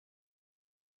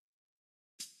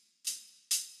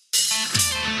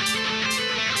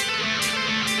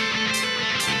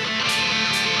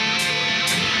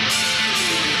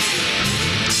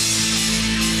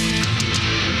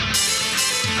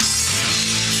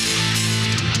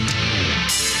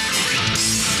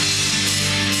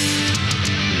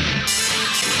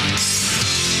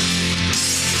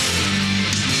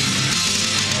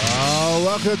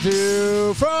welcome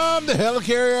to From the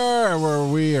Helicarrier, where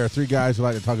we are three guys who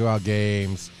like to talk about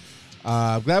games.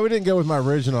 Glad we didn't go with my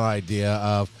original idea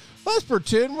of let's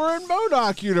pretend we're in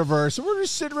MODOK universe and we're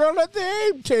just sitting around at the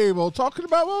aim table talking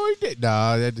about what we did.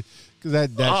 No, because that.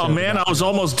 Oh man, I was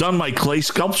almost done my clay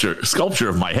sculpture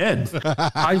of my head.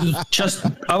 I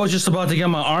was just about to get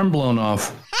my arm blown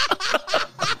off.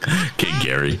 Okay,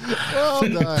 Gary. Well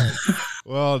done.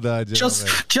 Well done, gentlemen.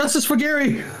 Justice for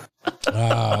Gary.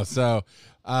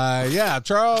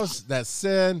 Charles, that's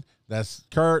Sin, that's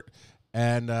Kurt,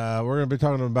 and we're going to be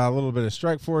talking about a little bit of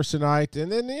Strike Force tonight,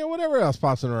 and then whatever else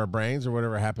pops into our brains or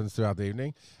whatever happens throughout the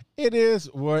evening. It is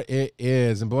what it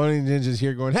is. And Baloney Ninja's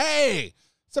here going, hey,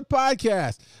 it's a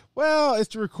podcast. Well,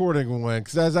 it's the recording one,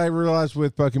 because as I realized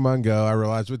with Pokemon Go, I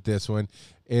realized with this one,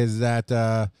 is that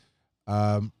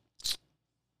I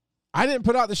didn't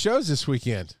put out the shows this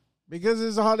weekend. Because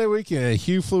it's a holiday weekend, and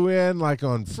Hugh flew in like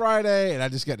on Friday, and I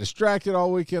just got distracted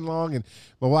all weekend long, and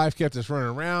my wife kept us running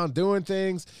around doing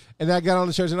things, and I got on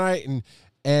the show tonight,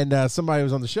 and somebody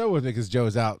was on the show with me because Joe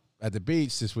was out at the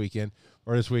beach this weekend,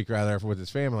 or this week rather, with his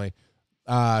family.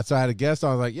 So I had a guest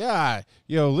on, like,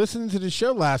 listening to the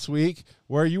show last week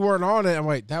where you weren't on it. I'm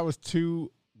like, that was 2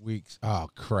 weeks. Oh,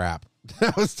 crap.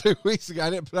 That was 2 weeks ago. I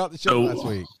didn't put out the show last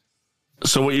week.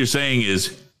 So what you're saying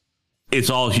is it's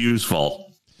all Hugh's fault.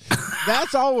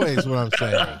 That's always what I'm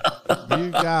saying.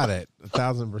 You got it,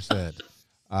 1,000%.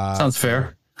 Sounds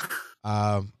fair.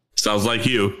 Sounds like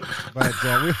you. But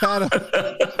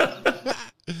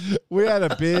we had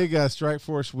a big Strike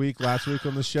Force week last week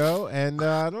on the show, and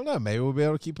I don't know, maybe we'll be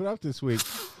able to keep it up this week.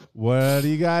 What do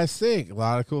you guys think? A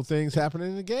lot of cool things happening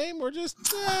in the game. We're just,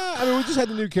 we just had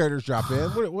the new characters drop in.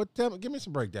 Give me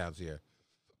some breakdowns here.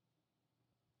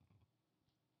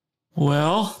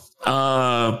 Well,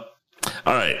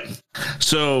 all right.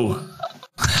 So,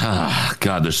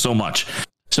 God, there's so much.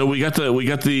 So we got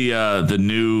the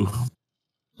new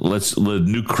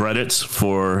new credits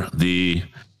for the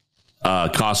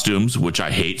costumes, which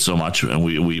I hate so much, and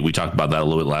we talked about that a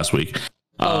little bit last week.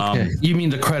 Okay, you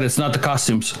mean the credits, not the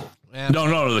costumes?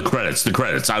 No, the credits.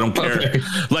 I don't care. Okay.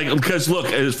 Because look,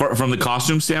 from the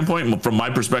costume standpoint, from my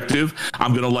perspective,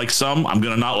 I'm gonna like some, I'm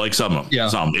gonna not like some. Yeah.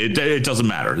 Some. It doesn't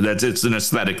matter. It's an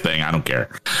aesthetic thing. I don't care.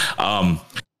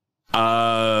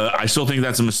 I still think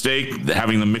that's a mistake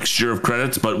having the mixture of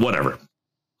credits, but whatever.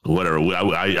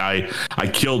 I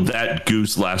killed that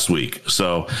goose last week.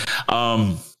 So,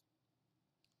 I'm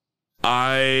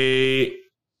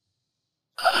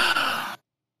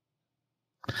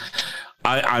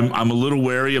a little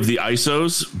wary of the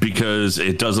ISOs because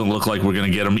it doesn't look like we're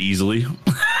going to get them easily.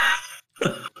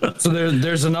 So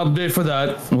there's an update for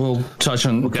that. We'll touch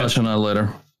on that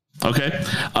later. Okay.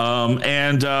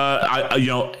 And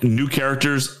new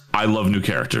characters. I love new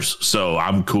characters, so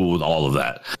I'm cool with all of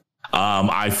that.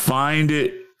 I find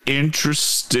it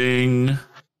interesting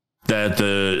that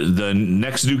the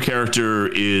next new character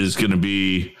is going to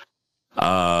be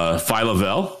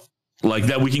Phyla-Vell. Like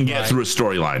that we can get through a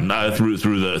storyline,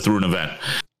 through an event.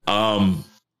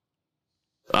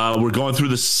 We're going through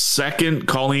the second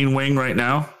Colleen Wing right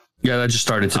now. Yeah, that just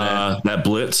started today. That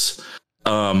Blitz.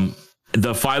 The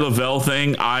Phyla-Vell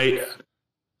thing,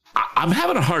 I'm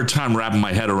having a hard time wrapping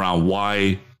my head around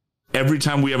why every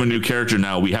time we have a new character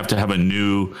now, we have to have a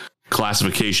new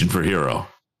classification for hero.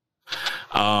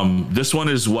 This one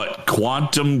is what,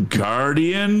 Quantum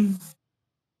Guardian?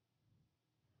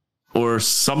 Or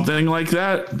something like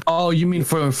that. Oh, you mean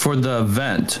for the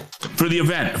event? For the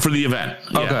event.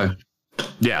 Yeah. Okay.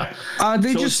 Yeah.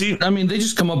 They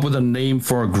just come up with a name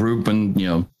for a group, and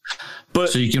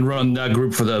so you can run that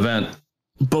group for the event.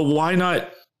 But why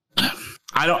not?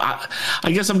 I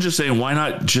guess I'm just saying, why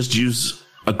not just use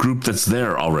a group that's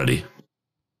there already,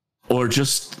 or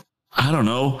just, I don't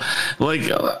know. Like,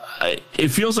 it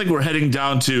feels like we're heading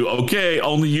down to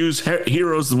only use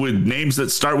heroes with names that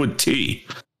start with T.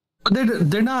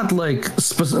 They're not like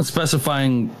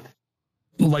specifying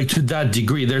like to that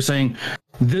degree. They're saying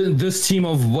this team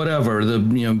of whatever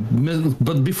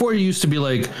but before it used to be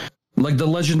like the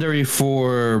legendary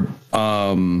for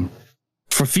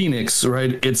Phoenix,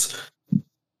 right? It's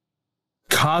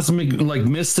cosmic, like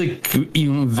mystic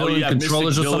villain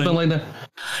controllers or something like that.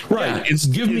 Right. Yeah,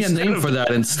 give me a name for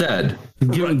that instead.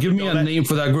 Give me a name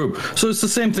for that group. So it's the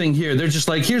same thing here. They're just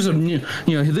like, here's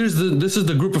this is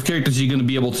the group of characters you're going to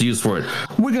be able to use for it.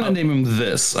 We're going to name him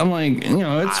this. I'm like,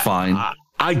 it's fine.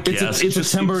 I guess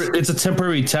it's a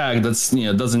temporary tag that's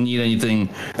doesn't need anything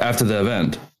after the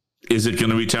event. Is it going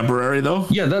to be temporary though?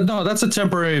 Yeah, that's a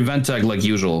temporary event tag like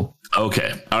usual.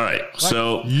 Okay. All right.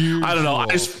 So I don't know. I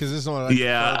just because this is one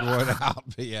out.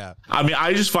 But yeah. I mean,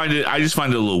 I just find it a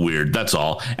little weird. That's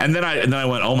all. And then I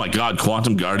went, oh my God,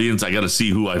 Quantum Guardians. I got to see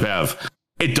who I have.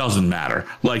 It doesn't matter.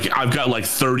 Like I've got like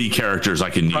 30 characters I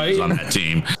can use on that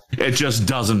team. It just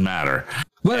doesn't matter.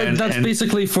 Well, that's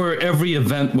basically for every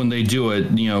event when they do it.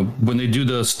 You know, when they do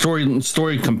the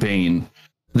story campaign,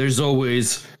 there's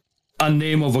always a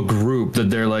name of a group that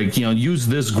they're like, you know, use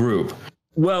this group.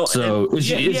 Well, so it's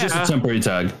just a temporary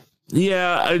tag.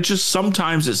 Yeah, it just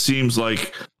sometimes it seems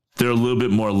like they're a little bit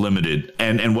more limited.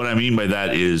 And what I mean by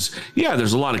that is, yeah,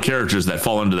 there's a lot of characters that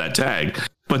fall into that tag.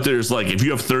 But there's like, if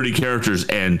you have 30 characters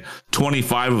and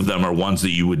 25 of them are ones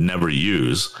that you would never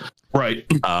use. Right.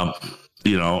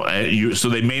 You know, so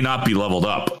they may not be leveled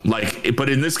up. Like, but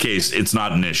in this case, it's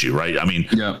not an issue, right? I mean,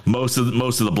 most of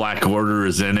the Black Order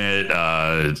is in it.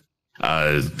 A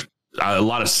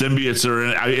lot of symbiotes are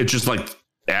in it. It's just like,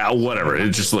 whatever.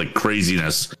 It's just like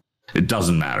craziness. It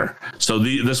doesn't matter. So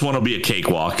this one will be a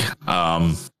cakewalk,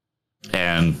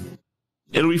 and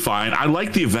it'll be fine. I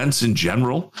like the events in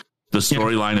general, the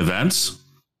storyline events.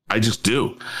 I just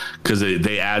do because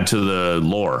they add to the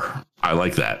lore. I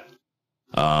like that.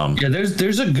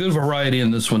 There's a good variety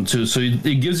in this one too. So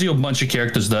it gives you a bunch of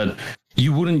characters that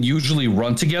you wouldn't usually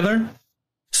run together.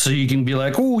 So you can be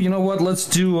like, oh, you know what? Let's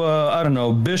do I don't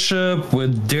know, Bishop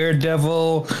with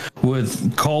Daredevil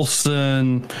with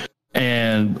Coulson,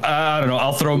 and I don't know.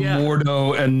 I'll throw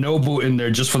Mordo and Nobu in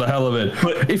there just for the hell of it.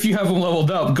 But if you have them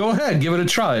leveled up, go ahead, give it a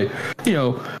try. You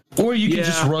know, or you can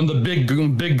just run the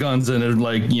big guns in it,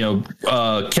 like, you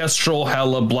know, Kestrel,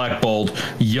 Hela, Black Bolt,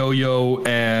 Yo-Yo,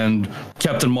 and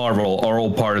Captain Marvel are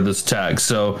all part of this tag.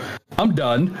 So I'm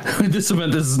done. This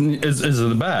event is in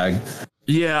the bag.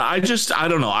 Yeah, I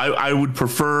don't know. I would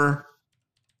prefer.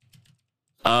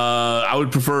 I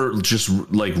would prefer just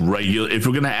like regular. If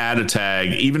we're gonna add a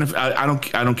tag, even if I don't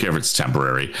care if it's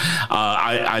temporary.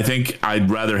 I think I'd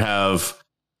rather have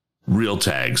real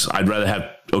tags. I'd rather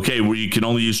have where you can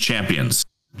only use champions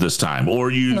this time,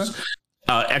 or use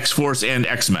X-Force and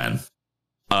X-Men.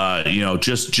 You know,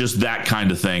 just that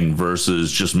kind of thing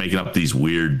versus just making up these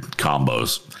weird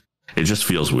combos. It just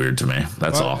feels weird to me.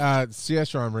 That's all.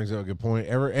 CS Ron brings up a good point.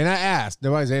 And I asked,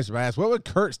 nobody's answered. I asked, what would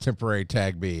Kurt's temporary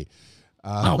tag be?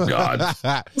 Oh God,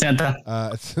 Santa.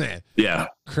 Yeah,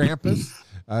 Krampus.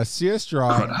 CS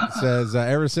Strong says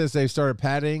ever since they've started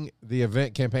padding the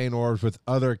event campaign orbs with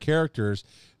other characters,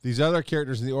 these other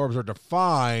characters in the orbs are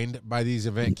defined by these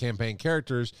event campaign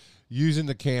characters using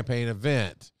the campaign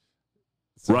event.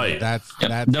 So right. That's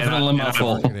definitely my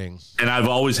fault. And I've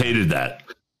always hated that.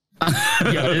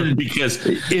 Because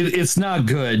it's not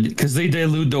good because they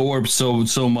dilute the orb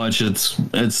so much. It's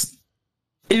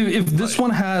if this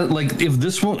one has if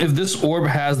this orb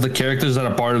has the characters that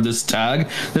are part of this tag,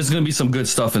 there's gonna be some good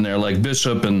stuff in there, like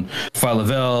Bishop and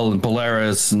Philavel and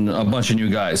Polaris and a bunch of new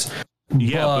guys.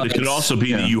 Yeah, but it could also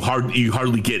be that you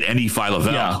hardly get any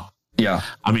Philavel. Yeah.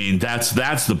 I mean, that's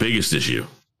the biggest issue.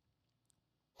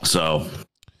 So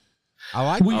I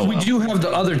like we do have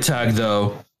the other tag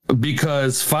though,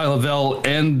 because Philavel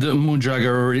and the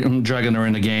Moondragon are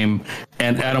in the game,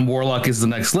 and Adam Warlock is the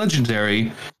next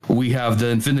legendary. We have the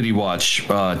Infinity Watch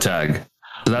tag.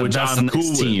 So that's the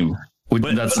next team.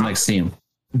 That's the next team.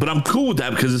 But I'm cool with that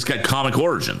because it's got comic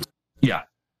origins. Yeah.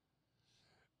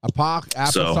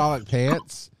 Apostolic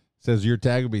Pants says your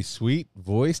tag will be sweet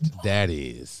voiced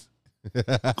daddies.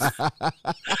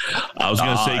 I was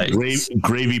going to say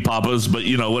gravy papas, but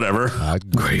you know, whatever.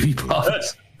 Gravy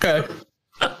papas. Okay.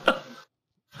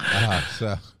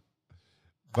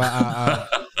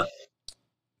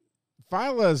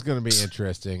 Phyla is going to be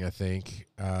interesting, I think.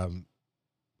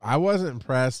 I wasn't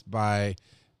impressed by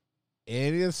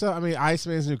any of the stuff. I mean,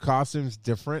 Iceman's new costume's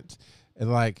different,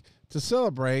 and like to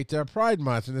celebrate Pride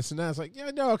Month and this and that. It's like,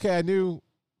 I knew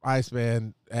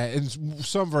Iceman and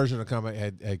some version of comic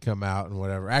had come out and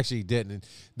whatever. Actually, he didn't. And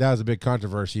that was a big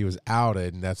controversy. He was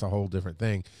outed, and that's a whole different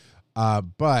thing.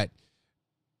 But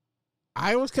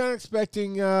I was kind of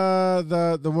expecting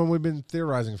the one we've been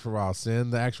theorizing for a while,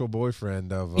 Sin, the actual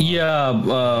boyfriend of.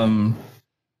 I'm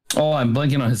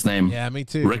blanking on his name. Yeah, me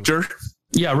too. Richter.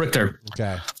 Yeah, Richter.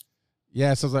 Okay.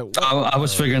 Yeah, so I was like, I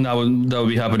was figuring that would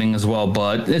be happening as well,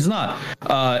 but it's not.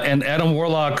 And Adam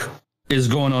Warlock is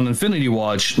going on Infinity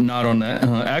Watch, not on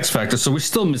X Factor, so we're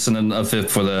still missing a fifth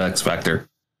for the X Factor.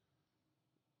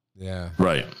 Yeah.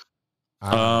 Right.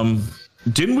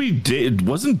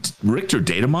 Wasn't Richter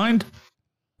data mined?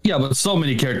 Yeah, but so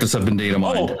many characters have been data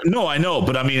mined. Oh, no, I know,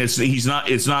 but I mean, it's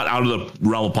not out of the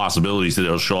realm of possibilities that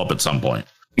it'll show up at some point.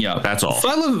 Yeah, that's all.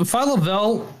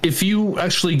 Philavel, if you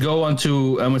actually go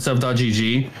onto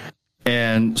MSF.gg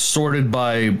and sorted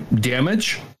by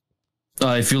damage.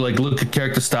 If you like look at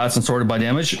character stats and sorted by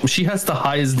damage, she has the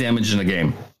highest damage in the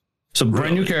game. So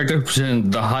brand new character,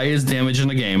 the highest damage in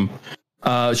the game.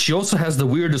 She also has the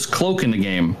weirdest cloak in the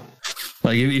game.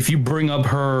 Like if you bring up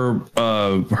her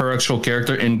actual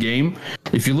character in game,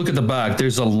 if you look at the back,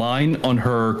 there's a line on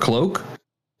her cloak,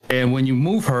 and when you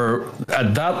move her,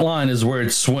 at that line is where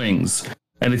it swings.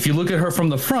 And if you look at her from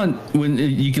the front, when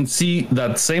you can see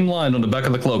that same line on the back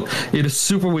of the cloak, it is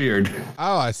super weird.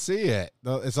 Oh, I see it.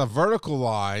 It's a vertical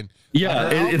line. Yeah,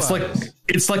 it's like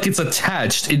it's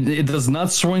attached. It does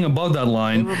not swing above that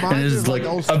line, and it is like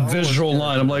a visual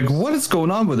line. I'm like, what is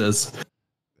going on with this?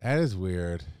 That is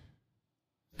weird.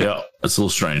 Yeah, it's a little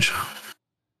strange.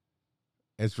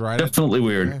 It's right. Definitely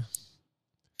weird.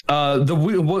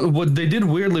 What they did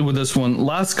weirdly with this one,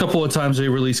 last couple of times they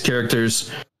released characters,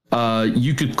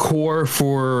 you could core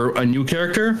for a new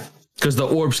character because the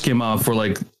orbs came out for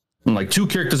like 2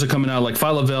 characters are coming out, like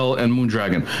Phyla-Vell and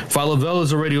Moondragon. Phyla-Vell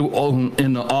is already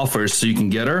in the offers, so you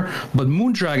can get her. But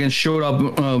Moondragon showed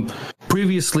up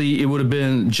previously. It would have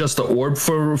been just the orb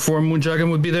for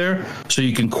Moondragon would be there, so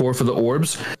you can core for the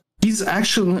orbs. He's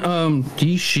actually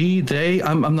he, she, they.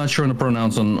 I'm not sure how to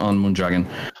pronounce on Moondragon.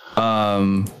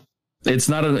 It's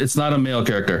not a male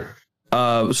character.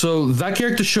 So that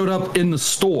character showed up in the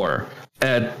store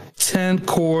at 10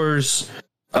 cores.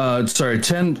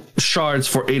 10 shards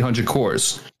for 800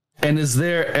 cores, and is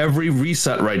there every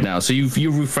reset right now. So if you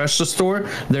refresh the store,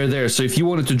 they're there. So if you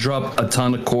wanted to drop a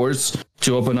ton of cores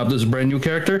to open up this brand new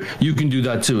character, you can do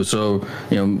that too. So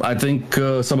I think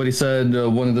somebody said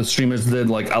one of the streamers did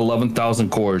like 11,000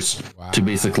 cores to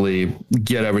basically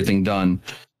get everything done.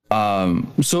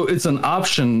 So it's an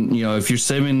option, if you're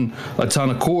saving a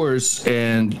ton of cores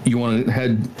and you want to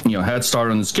head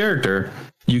start on this character,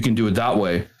 you can do it that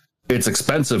way. It's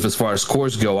expensive as far as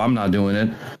cores go. I'm not doing it,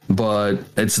 but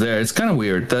it's there. It's kind of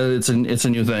weird that it's a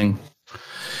new thing.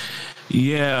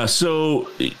 Yeah. So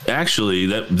actually,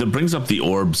 that brings up the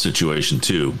orb situation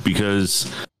too,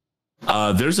 because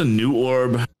there's a new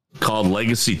orb called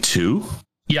Legacy 2.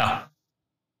 Yeah.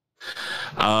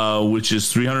 Which is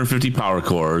 350 power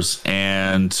cores,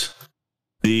 and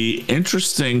the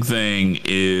interesting thing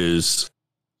is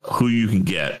who you can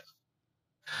get,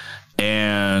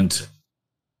 and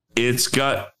it's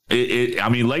got it. I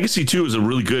mean, Legacy 2 is a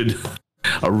really good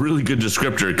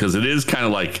descriptor because it is kind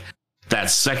of like that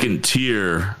second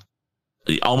tier,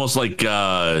 almost like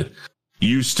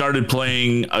you started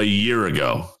playing a year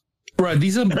ago. Right.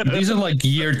 These are like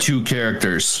year 2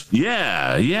 characters.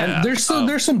 Yeah. And there's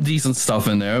some decent stuff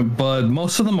in there, but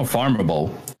most of them are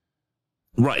farmable.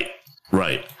 Right.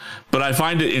 But I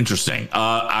find it interesting.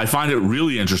 I find it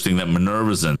really interesting that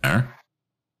Minerva's in there.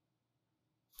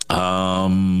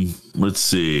 Let's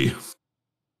see.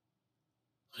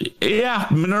 Yeah,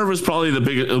 Minerva's probably the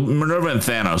biggest. Minerva and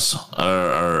Thanos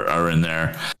are in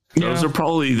there. Those are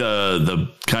probably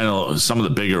the kind of some of the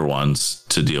bigger ones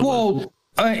to deal with.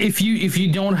 If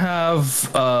you don't have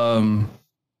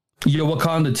your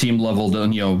Wakanda team leveled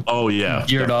and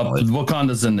geared up,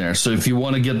 Wakanda's in there. So if you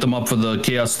want to get them up for the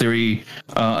Chaos Theory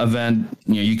event,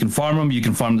 you can farm them. You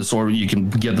can farm this orb. You can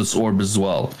get this orb as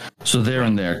well. So they're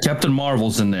in there. Captain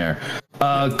Marvel's in there.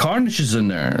 Carnage is in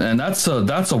there, and that's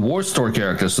a War Store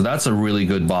character. So that's a really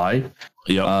good buy.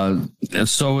 Yeah.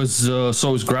 So is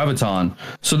Graviton.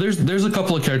 So there's a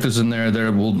couple of characters in there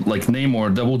that will like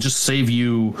Namor that will just save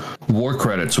you war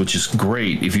credits, which is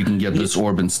great if you can get this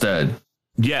orb instead.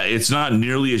 Yeah, it's not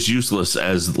nearly as useless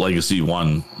as Legacy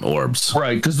 1 orbs.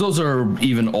 Right, because those are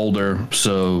even older,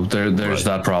 so there's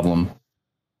that problem.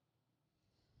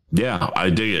 Yeah, I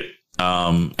dig it.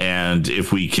 And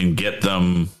if we can get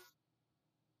them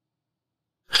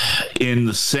in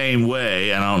the same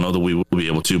way, and I don't know that we will be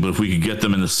able to, but if we could get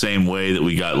them in the same way that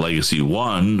we got Legacy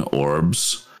 1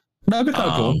 orbs, that'd be kind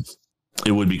of cool.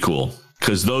 It would be cool.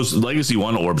 Because those Legacy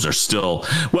 1 orbs are still,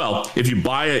 well, if you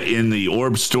buy it in the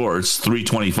orb store, it's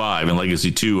 $325, and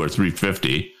Legacy 2 are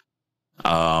 $350.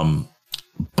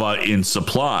 But in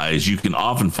supplies, you can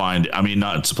often find,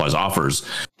 not in supplies, offers,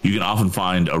 you can often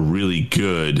find a really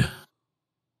good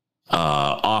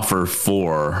offer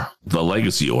for the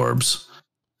Legacy orbs.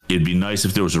 It'd be nice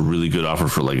if there was a really good offer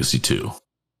for Legacy 2.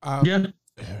 Yeah.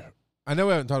 I know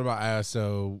we haven't talked about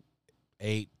ISO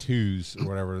 8.2s or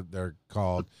whatever they're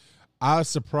called. I was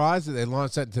surprised that they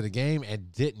launched that into the game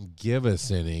and didn't give us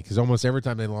any, because almost every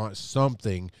time they launch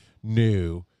something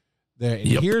new,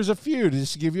 here's a few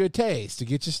just to give you a taste, to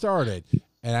get you started.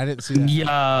 And I didn't see that.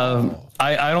 Yeah,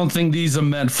 I don't think these are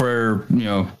meant for,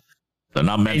 they're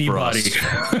not meant anybody. for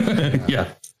us. Yeah.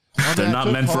 They're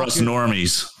not meant for us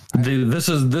normies. This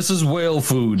is whale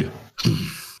food.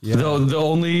 Yeah. The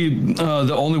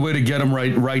only way to get them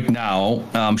right now,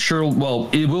 I'm sure. Well,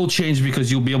 it will change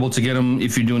because you'll be able to get them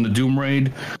if you're doing the Doom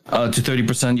raid to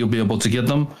 30%. You'll be able to get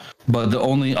them, but the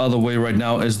only other way right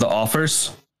now is the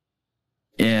offers,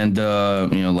 and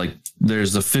like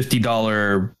there's a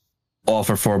 $50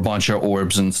 offer for a bunch of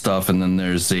orbs and stuff, and then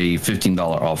there's a $15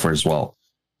 offer as well.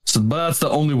 So, but that's the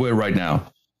only way right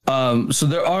now. So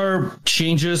there are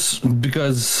changes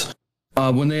because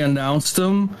when they announced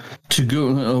them to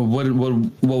go,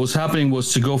 what was happening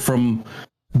was to go from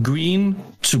green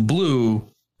to blue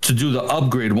to do the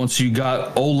upgrade. Once you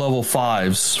got O level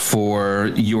 5s for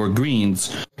your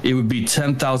greens, it would be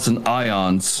 10,000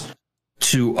 ions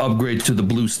to upgrade to the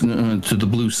blue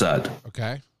set.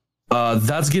 Okay.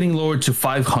 That's getting lowered to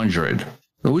 500,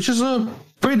 which is a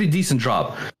pretty decent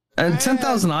drop. And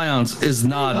 10,000 ions is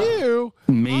not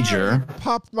major. I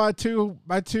popped my two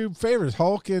favorites,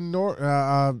 Hulk and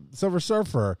Silver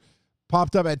Surfer,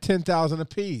 popped up at 10,000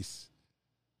 apiece.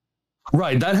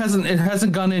 Right, it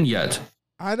hasn't gone in yet.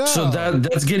 I know. So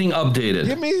that's getting updated.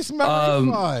 Give me some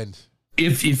refund.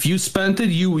 If you spent it,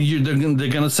 they're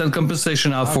gonna send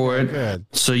compensation out for it. Good.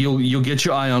 So you'll get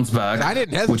your ions back. I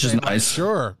didn't hesitate, which is nice.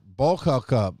 Sure. Bulk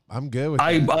hookup. I'm good with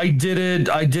that.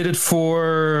 I did it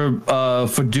for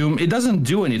Doom. It doesn't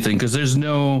do anything because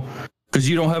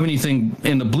you don't have anything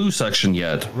in the blue section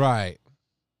yet. Right.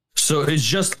 So it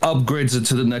just upgrades it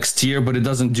to the next tier, but it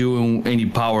doesn't do any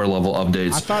power level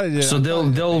updates. I thought it did. So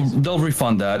they'll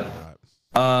refund that.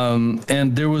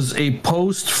 And there was a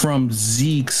post from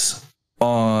Zeke's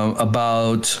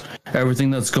about everything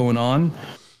that's going on,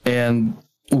 and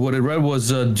what it read was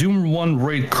Doom 1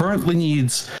 raid currently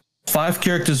needs 5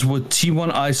 characters with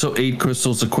T1 ISO 8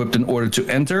 crystals equipped in order to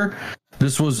enter.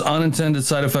 This was unintended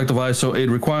side effect of ISO 8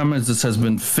 requirements. This has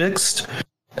been fixed.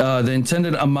 The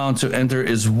intended amount to enter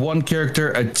is 1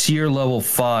 character at tier level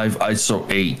 5 ISO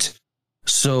 8.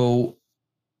 So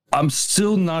I'm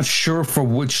still not sure for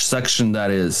which section that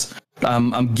is.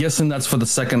 I'm guessing that's for the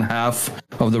second half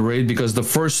of the raid because the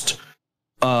first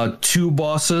 2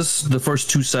 bosses, the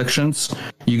first 2 sections,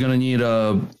 you're gonna need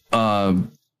a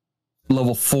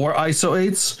level 4 ISO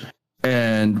 8s,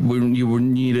 and you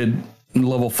needed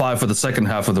level 5 for the second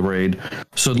half of the raid.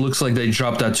 So it looks like they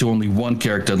dropped that to only 1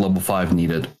 character at level 5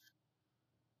 needed.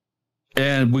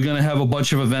 And we're gonna have a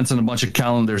bunch of events and a bunch of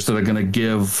calendars that are gonna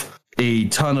give a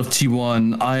ton of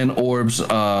T1 iron orbs,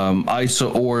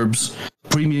 ISO orbs,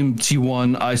 premium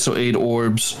T1 ISO 8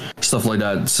 orbs, stuff like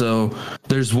that. So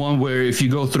there's one where if you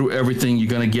go through everything, you're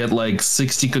going to get like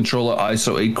 60 controller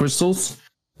ISO 8 crystals,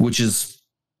 which is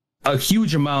a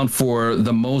huge amount for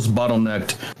the most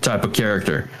bottlenecked type of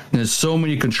character. And there's so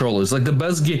many controllers. Like the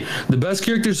best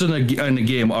characters in the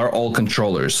game are all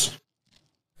controllers.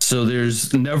 So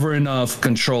there's never enough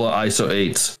controller ISO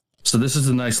 8s. So this is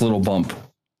a nice little bump.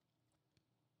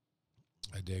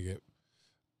 I dig it.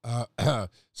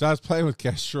 So I was playing with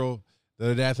Kestrel the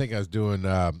other day. I think I was doing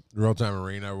Real Time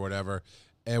Arena or whatever,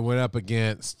 and went up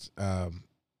against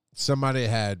somebody that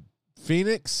had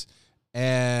Phoenix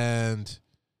and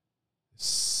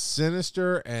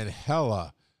Sinister and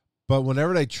Hela. But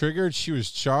whenever they triggered, she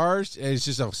was charged, and it's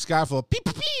just a sky full of pew,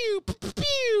 pew, pew, pew,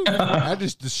 pew. I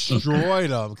just destroyed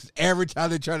them because every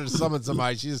time they tried to summon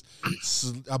somebody, she just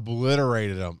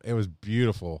obliterated them. It was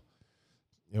beautiful.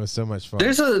 It was so much fun.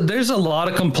 There's a lot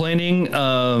of complaining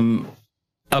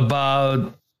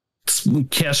about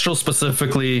Kestrel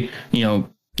specifically,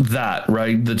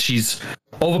 that she's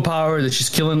overpowered, that she's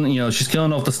killing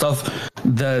off the stuff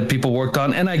that people worked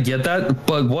on, and I get that,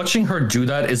 but watching her do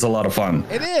that is a lot of fun.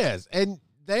 It is, and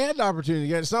they had the opportunity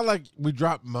again. It's not like we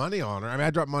dropped money on her. I mean, I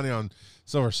dropped money on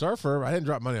Silver Surfer. I didn't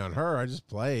drop money on her. I just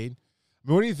played. I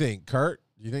mean, what do you think, Kurt?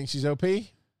 You think she's OP?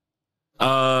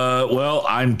 Well,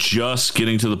 I'm just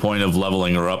getting to the point of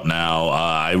leveling her up now.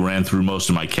 I ran through most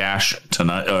of my cash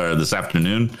tonight or this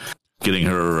afternoon, getting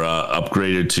her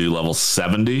upgraded to level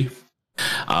 70.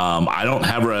 I don't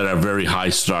have her at a very high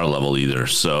star level either,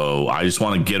 so I just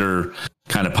want to get her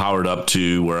kind of powered up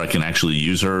to where I can actually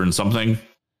use her in something.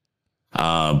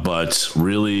 But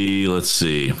really, let's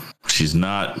see. She's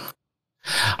not...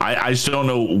 I just don't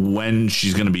know when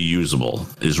she's going to be usable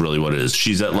is really what it is.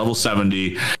 She's at level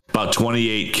 70, about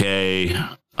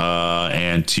 28k,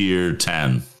 and tier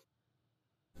 10.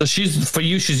 So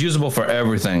she's usable for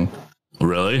everything.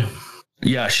 Really?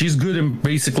 Yeah, she's good in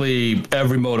basically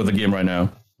every mode of the game right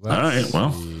now. All right,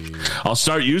 well, I'll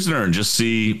start using her and just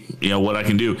see, what I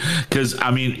can do. Because, I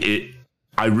mean,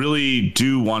 I really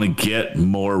do want to get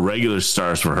more regular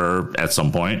stars for her at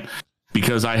some point.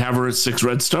 Because I have her at 6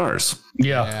 red stars.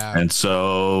 Yeah. And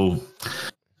so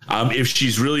If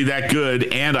she's really that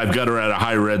good, and I've got her at a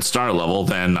high red star level,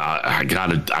 then I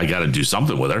gotta do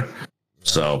something with her.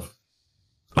 So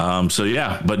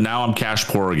yeah. But now I'm cash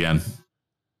poor again.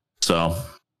 So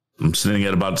I'm sitting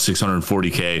at about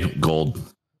 640k gold.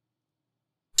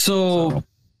 So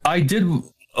I did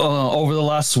over the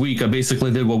last week. I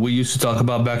basically did what we used to talk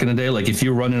about back in the day. Like, if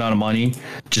you're running out of money,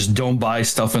 just don't buy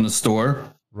stuff in the store.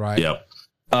 Right. Yep.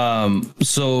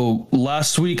 So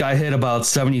last week I hit about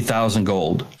 70,000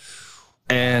 gold,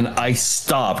 and I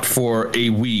stopped for a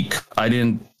week. I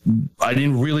didn't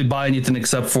really buy anything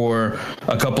except for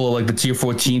a couple of like the tier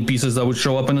 14 pieces that would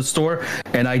show up in the store,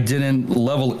 and I didn't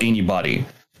level anybody.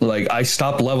 Like, I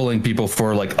stopped leveling people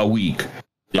for like a week.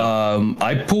 Yep.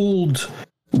 I pulled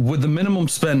with the minimum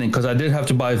spending, because I did have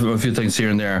to buy a few things here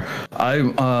and there.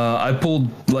 I pulled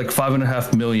like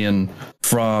 5.5 million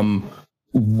from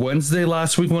Wednesday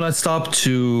last week when I stopped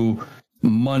to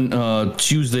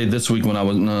Tuesday this week when I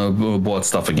was bought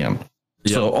stuff again.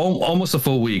 Yep. So almost a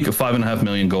full week of 5.5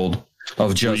 million gold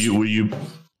of just. Were you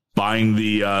buying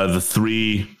the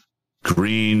 3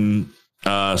 green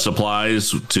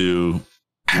supplies to?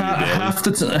 Half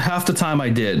the time I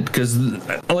did, because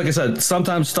like I said,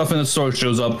 sometimes stuff in the store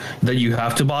shows up that you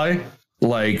have to buy,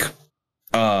 like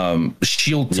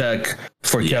shield tech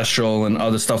for Kestrel and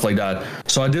other stuff like that.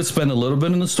 So I did spend a little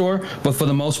bit in the store, but for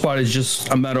the most part, it's just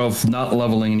a matter of not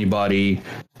leveling anybody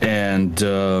and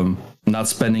not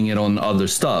spending it on other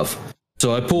stuff.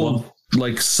 So I pulled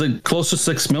close to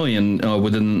 6 million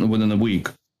within a week.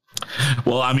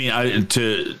 Well, I mean,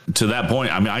 to that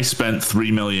point, I mean, I spent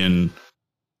 3 million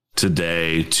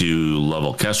today to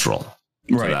level Kestrel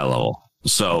to that level.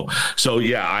 So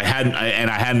yeah, I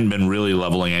hadn't been really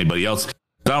leveling anybody else.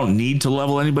 I don't need to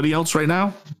level anybody else right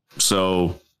now.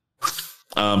 So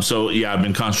yeah, I've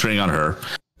been concentrating on her.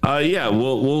 Yeah,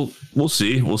 we'll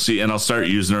see, and I'll start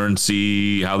using her and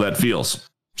see how that feels.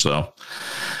 So,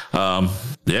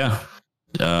 yeah,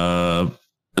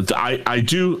 I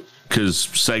do, because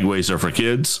segues are for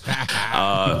kids.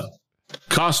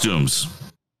 Costumes.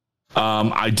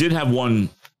 I did have one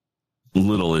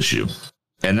little issue,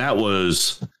 and that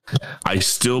was, I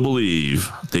still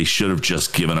believe they should have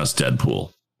just given us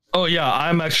Deadpool. Oh yeah,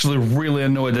 I'm actually really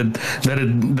annoyed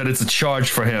that it's a charge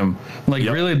for him. Like,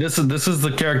 really, this is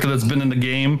the character that's been in the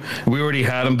game. We already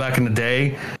had him back in the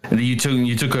day, and you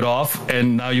took it off,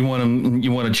 and now you want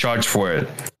to charge for it.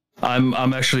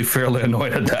 I'm actually fairly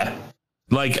annoyed at that.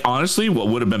 Like, honestly, what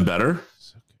would have been better?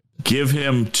 Give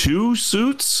him 2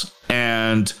 suits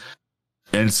and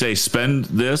say spend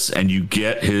this and you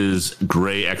get his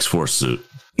gray X-Force suit.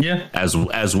 Yeah. As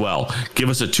well. Give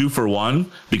us a 2-for-1,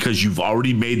 because you've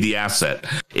already made the asset.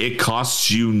 It costs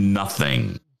you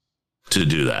nothing to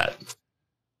do that.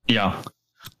 Yeah.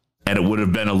 And it would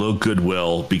have been a little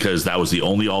goodwill, because that was the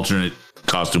only alternate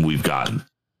costume we've gotten.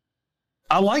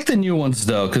 I like the new ones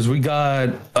though, because we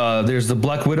got there's the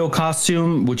Black Widow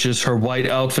costume, which is her white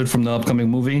outfit from the upcoming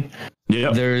movie.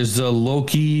 Yeah. There's a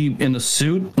Loki in the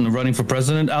suit and the running for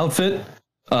president outfit.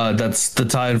 That's the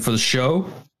tie-in for the show.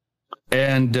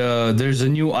 And there's a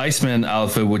new Iceman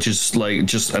outfit, which is like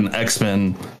just an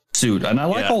X-Men suit. And I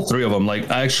like all 3 of them.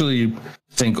 Like, I actually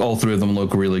think all 3 of them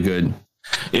look really good.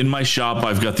 In my shop,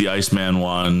 I've got the Iceman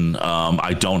one.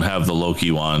 I don't have the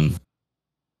Loki one.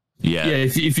 Yeah. Yeah,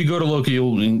 if you go to Loki,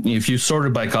 if you sort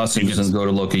it by costumes and go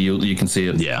to Loki, you can see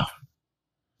it. Yeah.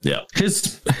 Yeah.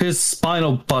 His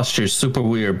spinal posture is super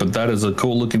weird, but that is a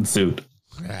cool looking suit.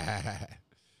 Yeah.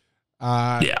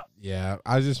 Yeah,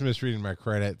 I was just misreading my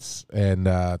credits and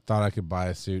thought I could buy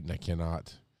a suit, and I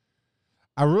cannot.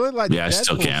 I really like the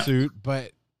Deadpool suit,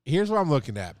 but here's what I'm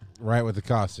looking at, right, with the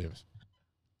costumes.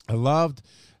 I loved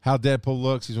how Deadpool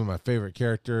looks. He's one of my favorite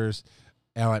characters.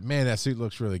 And I'm like, man, that suit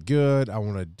looks really good. I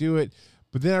want to do it.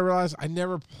 But then I realized I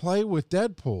never play with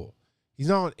Deadpool. He's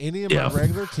not on any of my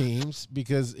regular teams,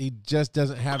 because he just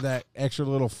doesn't have that extra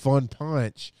little fun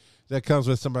punch that comes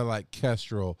with somebody like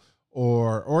Kestrel.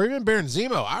 Or even Baron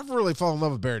Zemo. I've really fallen in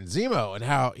love with Baron Zemo and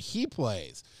how he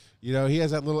plays. You know, he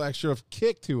has that little extra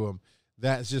kick to him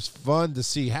that's just fun to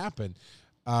see happen.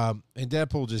 And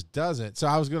Deadpool just doesn't. So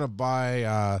I was going to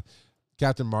buy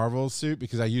Captain Marvel's suit,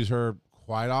 because I use her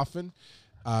quite often.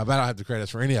 But I don't have the credits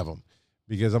for any of them,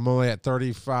 because I'm only at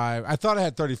 35. I thought I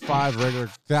had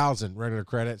 35,000 regular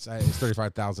credits. It's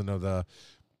 35,000 of the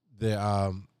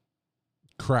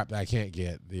crap that I can't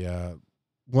get. The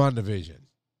WandaVision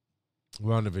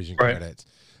credits,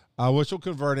 which will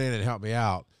convert in and help me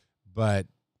out. But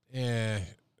I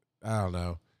don't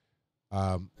know.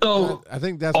 So I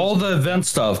think that's all the event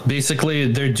stuff.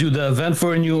 Basically, they do the event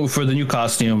for the new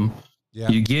costume. Yeah.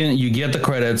 You get the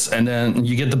credits, and then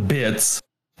you get the bits,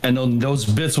 and then those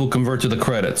bits will convert to the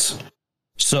credits.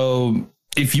 So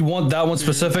if you want that one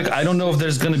specific, I don't know if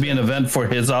there's going to be an event for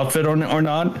his outfit or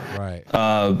not. Right.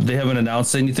 They haven't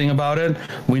announced anything about it.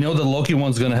 We know the Loki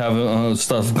one's going to have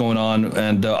stuff going on,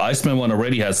 and the Iceman one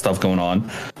already has stuff going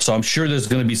on. So I'm sure there's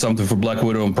going to be something for Black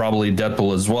Widow and probably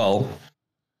Deadpool as well.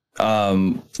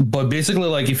 But basically,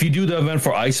 like, if you do the event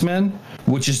for Iceman,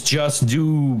 which is just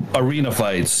do arena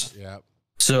fights. Yeah.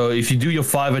 So if you do your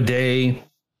 5 a day,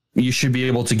 you should be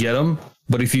able to get them.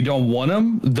 But if you don't want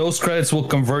them, those credits will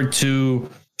convert to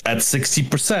at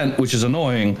 60%, which is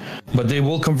annoying, but they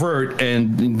will convert,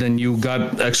 and then you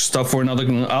got extra stuff for another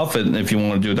outfit if you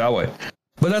want to do it that way.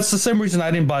 But that's the same reason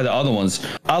I didn't buy the other ones.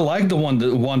 I like the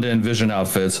Wanda and Vision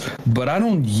outfits, but I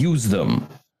don't use them.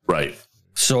 Right.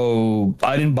 So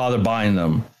I didn't bother buying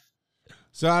them.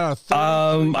 So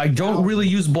I don't really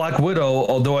use Black Widow,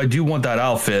 although I do want that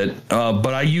outfit.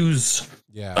 But I use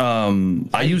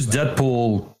I use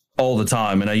Deadpool all the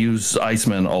time, and I use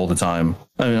Iceman all the time.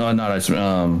 I mean, not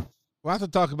Iceman. We'll have to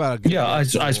talk about a good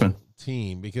Iceman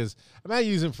team, because I'm not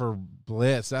using for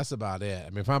Blitz. That's about it. I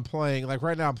mean, if I'm playing, like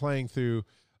right now, I'm playing through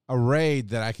a raid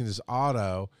that I can just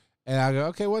auto, and I go,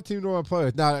 okay, what team do I want to play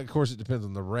with? Now, of course, it depends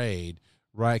on the raid,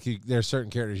 right? There's certain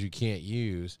characters you can't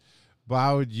use, but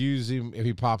I would use him if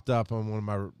he popped up on one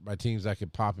of my teams I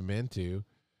could pop him into.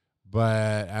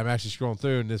 But I'm actually scrolling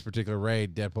through in this particular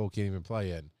raid, Deadpool can't even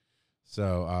play in.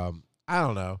 So I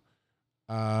don't know,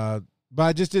 but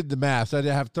I just did the math. So I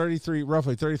did have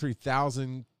roughly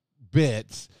 33,000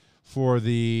 bits for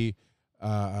the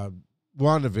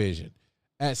WandaVision.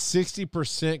 At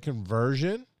 60%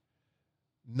 conversion,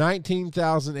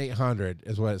 19,800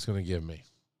 is what it's going to give me.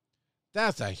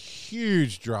 That's a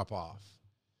huge drop off.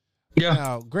 Yeah.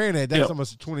 Now, granted, that's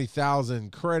almost a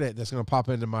 20,000 credit that's going to pop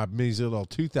into my measly little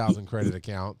 2,000 credit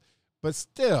account, but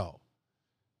still.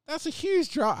 That's a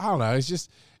huge drop. I don't know. It's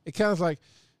just, it kind of like,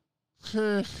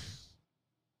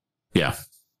 Yeah.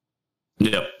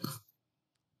 Yep.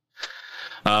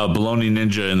 Baloney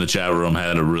Ninja in the chat room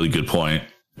had a really good point,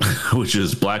 which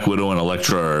is Black Widow and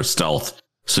Elektra are stealth,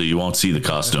 so you won't see the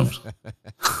costumes.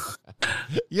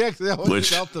 Yeah, because they always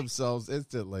stealth themselves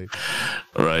instantly.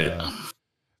 Right.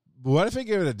 What if they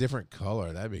give it a different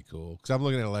color? That'd be cool. Because I'm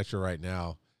looking at Elektra right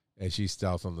now, and she's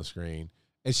stealth on the screen.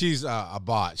 And she's a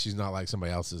bot. She's not like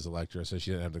somebody else's Elektra, so she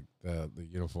didn't have the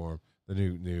uniform, the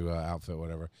new outfit,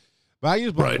 whatever. But I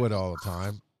use Black Widow all the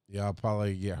time. Yeah, I'll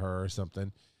probably get her or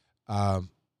something.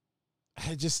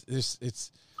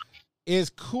 It's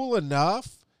cool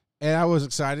enough, and I was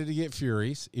excited to get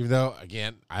Fury's, even though,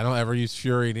 again, I don't ever use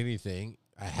Fury in anything.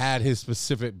 I had his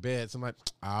specific bits. I'm like,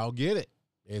 I'll get it.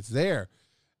 It's there.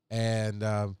 And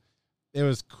it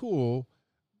was cool,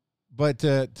 but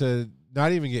to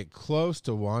not even get close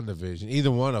to WandaVision, either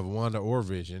one of Wanda or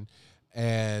Vision,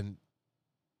 and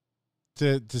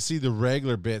to see the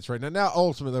regular bits right now. Now,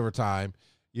 ultimately, over time,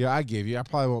 I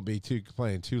probably won't be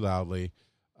playing too loudly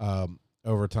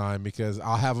over time, because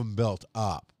I'll have them built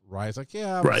up, right? It's like,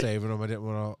 I'm saving them. I didn't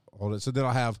want to hold it. So then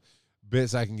I'll have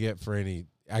bits I can get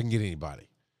anybody.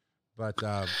 But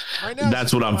right now,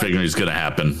 that's what I'm figuring is going to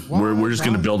happen. We're just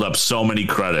going to build up so many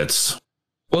credits.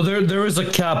 Well, there is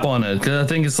a cap on it, because I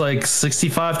think it's like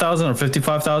 65,000 or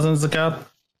 55,000 is the cap.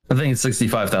 I think it's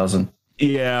 65,000.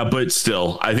 Yeah, but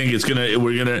still, I think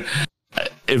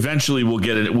eventually we'll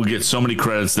get it. We'll get so many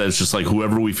credits that it's just like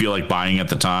whoever we feel like buying at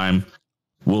the time,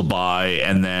 we'll buy,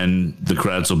 and then the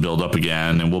credits will build up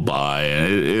again, and we'll buy,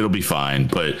 and it'll be fine.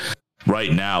 But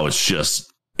right now, it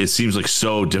seems like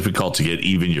so difficult to get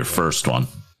even your first one.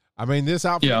 I mean, this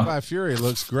outfit by Fury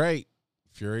looks great.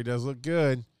 Fury does look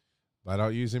good. I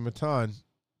don't use him a ton.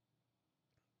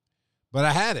 But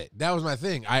I had it. That was my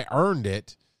thing. I earned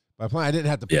it by playing. I didn't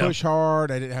have to push hard.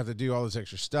 I didn't have to do all this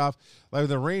extra stuff. Like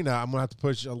with Arena, I'm going to have to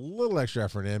push a little extra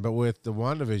effort in. But with the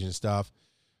WandaVision stuff,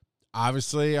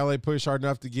 obviously, I only push hard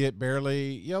enough to get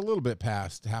barely, a little bit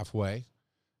past halfway.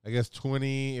 I guess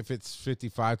 20, if it's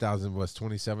 55,000, was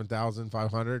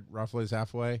 27,500 roughly is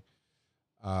halfway.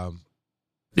 I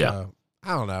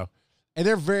don't know. And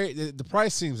they're the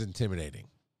price seems intimidating.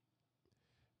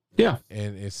 Yeah.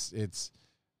 And it's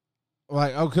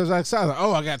like, because I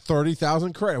saw, I got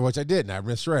 30,000 credit, which I didn't. I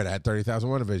misread. I had 30,000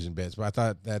 WandaVision bits, but I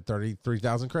thought that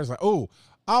 33,000 credits. Like,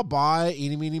 I'll buy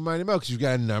eeny, meeny, miny, mo, because you've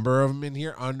got a number of them in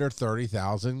here under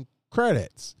 30,000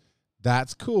 credits.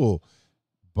 That's cool.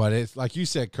 But it's like you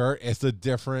said, Kurt, it's the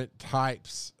different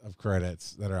types of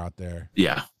credits that are out there.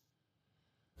 Yeah.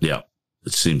 Yeah.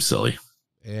 It seems silly.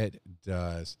 It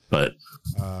does. But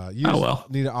you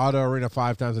need to auto arena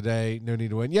 5 times a day. No need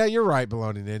to win. Yeah, you're right,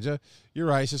 Baloney Ninja. You're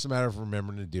right. It's just a matter of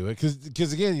remembering to do it.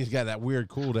 Because again, you've got that weird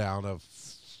cooldown of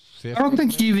 50. I don't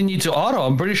think you even need to auto.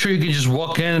 I'm pretty sure you can just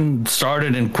walk in, start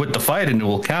it, and quit the fight, and it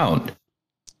will count.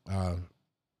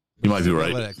 You might be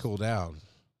right. Let it cool down.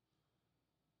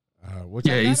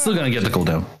 Yeah, he's still gonna get the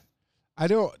cooldown. I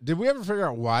don't. Did we ever figure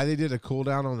out why they did a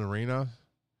cooldown on Arena?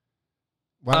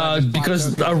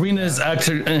 Because the Arena is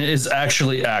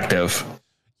actually active.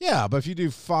 Yeah, but if you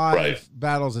do 5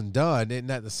 battles and done, isn't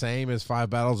that the same as 5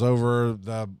 battles over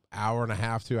the hour and a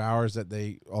half, 2 hours that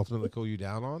they ultimately cool you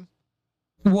down on?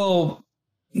 Well,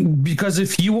 because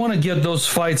if you want to get those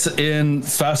fights in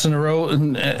fast in a row,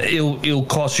 it'll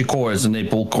cost you cores, and they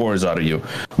pull cores out of you.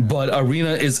 But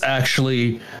Arena is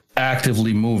actually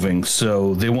actively moving,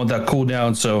 so they want that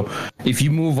cooldown. So if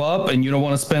you move up and you don't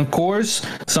want to spend cores,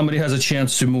 somebody has a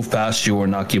chance to move past you or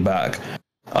knock you back.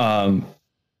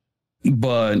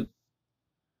 But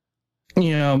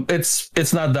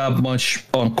it's not that much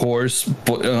on cores,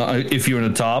 but if you're in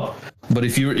the top. But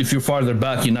if you're farther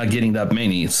back, you're not getting that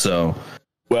many. So.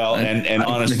 Well, and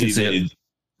honestly,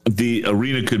 the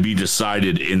Arena could be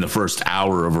decided in the first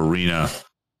hour of Arena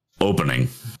opening,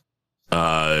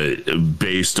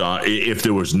 based on if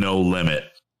there was no limit.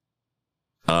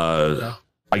 I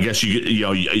guess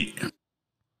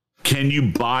can you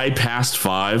buy past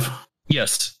 5?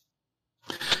 Yes.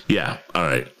 Yeah. All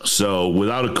right. So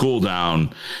without a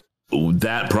cooldown,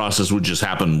 that process would just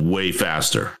happen way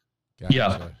faster. Gotcha.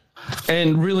 Yeah.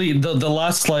 And really, the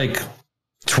last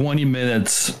 20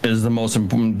 minutes is the most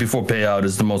important. Before payout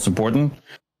is the most important,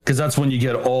 because that's when you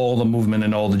get all the movement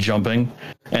and all the jumping,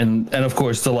 and of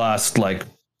course the last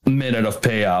minute of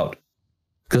payout,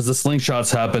 because the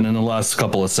slingshots happen in the last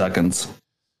couple of seconds.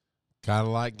 Kind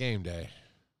of like game day.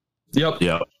 Yep.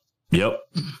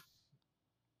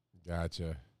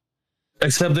 Gotcha.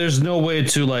 Except there's no way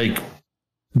to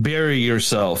bury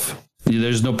yourself.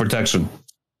 There's no protection.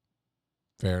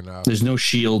 Fair enough. There's no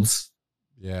shields.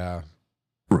 Yeah.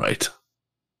 Right.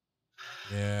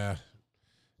 Yeah.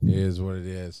 It is what it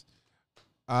is.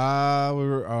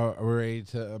 We're ready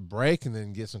to break and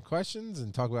then get some questions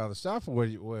and talk about other stuff. What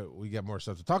we got more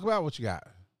stuff to talk about? What you got?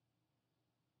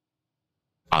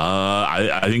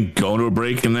 I think going to a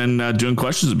break and then doing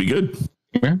questions would be good.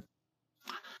 Yeah.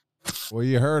 Well,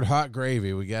 you heard hot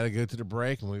gravy. We got to go to the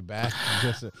break and we'll be back.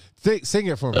 Sing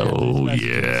it for me. Oh,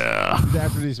 yeah.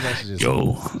 After these messages.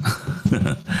 Go.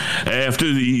 After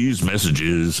these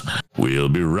messages, we'll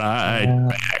be right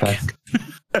back.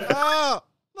 Oh,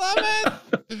 love it.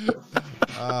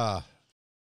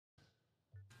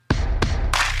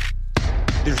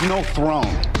 There's no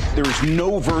throne. There is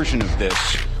no version of this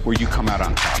where you come out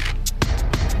on top.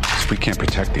 If we can't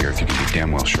protect the Earth, you can be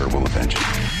damn well sure we'll avenge it.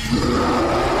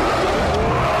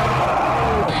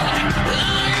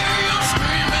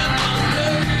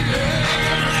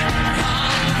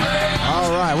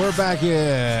 All right, we're back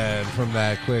in from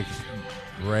that quick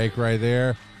break right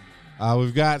there.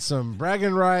 We've got some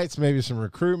bragging rights, maybe some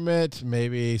recruitment,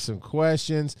 maybe some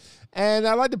questions. And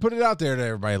I'd like to put it out there to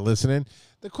everybody listening.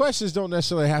 The questions don't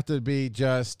necessarily have to be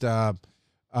just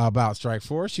about Strike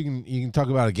Force. You can talk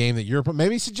about a game that you're playing.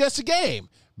 Maybe suggest a game.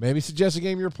 Maybe suggest a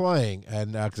game you're playing.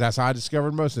 And because that's how I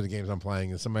discovered most of the games I'm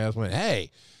playing. And somebody else went,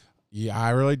 hey, yeah,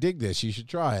 I really dig this. You should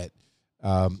try it.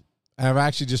 I've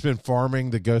actually just been farming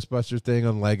the Ghostbusters thing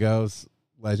on Legos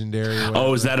Legendary.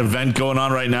 Oh, is that event going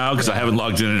on right now? Because I haven't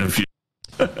logged in a few.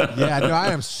 Yeah, no,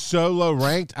 I am so low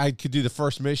ranked. I could do the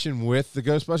first mission with the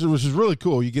Ghostbusters, which is really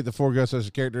cool. You get the 4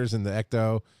 Ghostbusters characters and the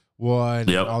Ecto one,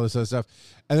 and all this other stuff.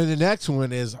 And then the next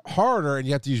one is harder, and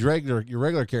you have to use your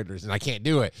regular characters, and I can't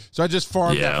do it. So I just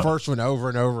farmed that first one over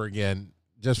and over again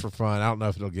just for fun. I don't know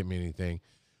if it'll get me anything,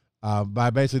 but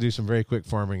I basically do some very quick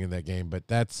farming in that game. But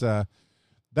that's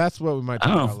what we might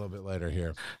talk about a little bit later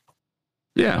here.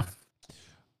 Yeah.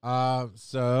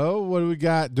 So what do we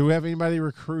got? Do we have anybody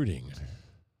recruiting?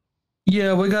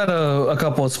 Yeah, we got a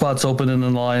couple of spots open in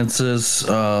alliances.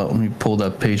 Let me pull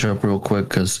that page up real quick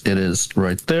because it is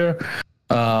right there.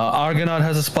 Argonaut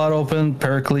has a spot open.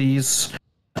 Pericles,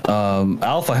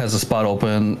 Alpha has a spot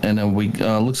open, and then we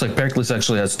looks like Pericles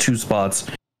actually has 2 spots,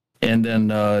 and then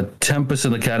Tempest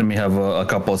and Academy have a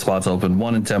couple of spots open.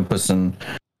 1 in Tempest and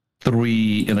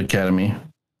 3 in Academy.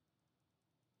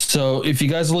 So if you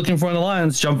guys are looking for an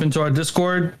alliance, jump into our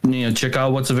Discord, check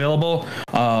out what's available.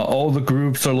 All the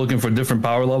groups are looking for different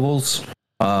power levels.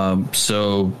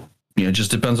 So it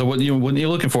just depends on what you're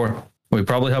looking for. We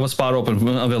probably have a spot open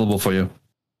available for you.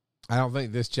 I don't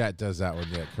think this chat does that one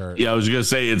yet, Kurt. Yeah, I was going to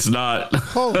say it's not.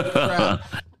 Holy crap.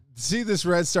 See this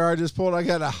red star I just pulled? I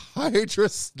got a Hydra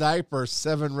Sniper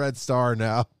 7 red star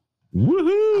now.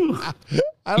 Woohoo!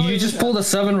 You just pulled a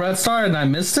 7 red star and I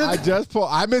missed it?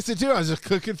 I missed it too. I was just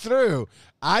clicking through.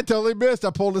 I totally missed.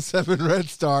 I pulled a 7 red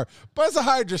star, but it's a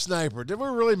Hydra sniper. Did we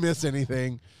really miss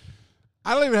anything?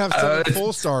 I don't even have 7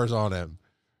 full stars on him.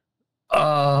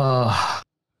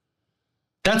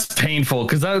 That's painful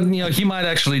because he might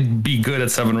actually be good at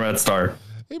 7 red star.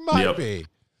 He might be.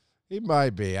 He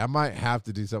might be. I might have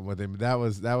to do something with him. That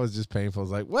was just painful.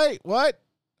 It's like, wait, what?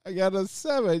 I got a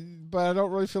 7, but I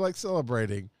don't really feel like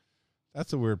celebrating.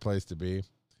 That's a weird place to be.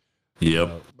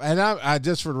 Yep. And I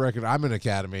just for the record, I'm in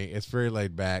Academy. It's very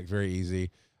laid back, very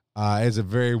easy. It's a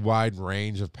very wide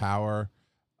range of power.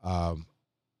 I'm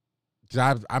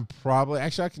probably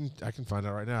actually I can find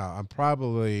out right now. I'm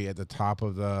probably at the top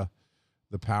of the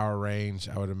power range,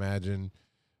 I would imagine.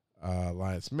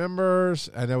 Alliance members.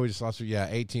 I know we just lost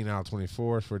 18 out of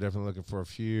 24, so we're definitely looking for a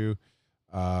few.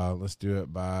 Let's do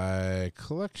it by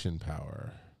collection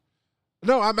power.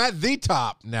 No, I'm at the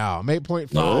top now. I'm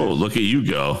 8.5. Oh, look at you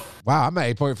go. Wow, I'm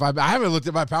at 8.5. I haven't looked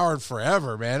at my power in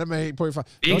forever, man. I'm at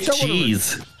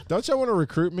 8.5. Don't y'all want to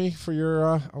recruit me for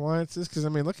your alliances? Because, I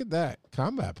mean, look at that.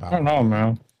 Combat power. I don't know,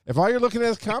 man. If all you're looking at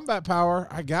is combat power,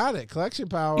 I got it. Collection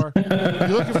power. You're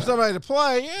looking for somebody to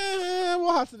play,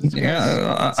 we'll have to discuss.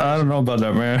 Yeah, I don't know about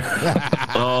that, man.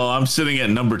 Oh, I'm sitting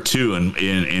at number 2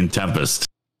 in Tempest.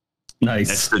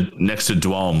 Nice. Next to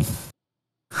Dwom.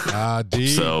 D.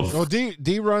 So, well,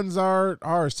 D runs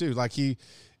ours too. Like he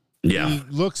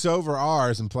looks over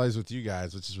ours and plays with you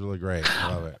guys, which is really great.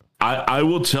 I love it. I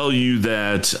will tell you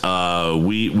that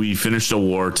we finished a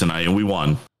war tonight and we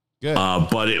won. Good.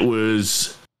 But it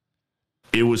was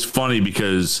funny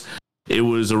because it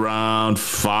was around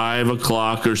 5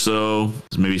 o'clock or so,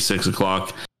 maybe 6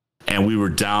 o'clock, and we were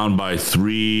down by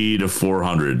 300 to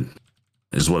 400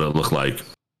 is what it looked like.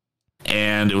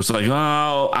 And it was like,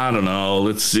 oh, I don't know.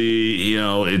 Let's see.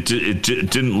 It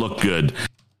didn't look good.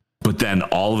 But then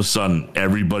all of a sudden,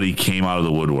 everybody came out of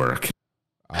the woodwork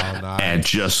and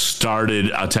just started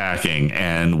attacking.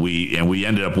 And we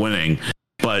ended up winning.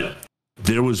 But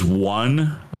there was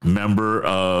one member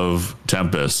of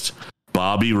Tempest,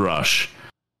 Bobby Rush,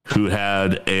 who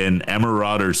had an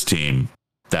Marauders team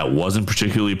that wasn't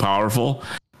particularly powerful,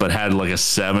 but had like a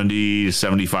 70 to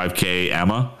 75K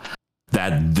Emma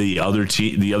that the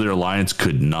other alliance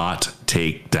could not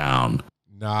take down.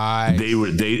 Nice.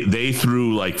 They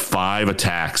threw like 5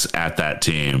 attacks at that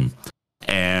team,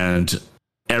 and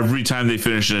every time they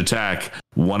finished an attack,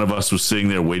 one of us was sitting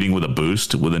there waiting with a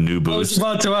new boost. I was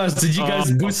about to ask, did you guys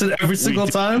boost it every single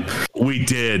time? We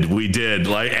did.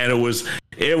 Like, and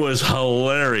it was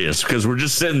hilarious because we're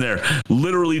just sitting there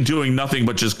literally doing nothing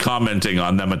but just commenting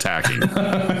on them attacking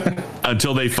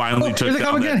until they finally took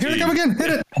down that team. Here they come again.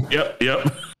 Hit it.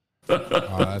 Yep.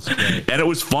 Oh, that's great. And it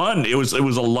was fun. It was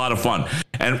a lot of fun.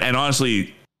 And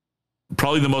honestly,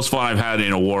 probably the most fun I've had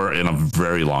in a war in a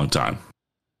very long time.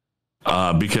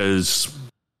 Because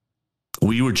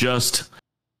we were just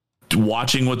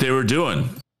watching what they were doing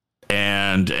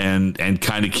and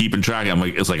kind of keeping track.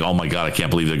 It's like, oh my God, I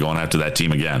can't believe they're going after that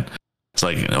team again. It's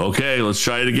like, okay, let's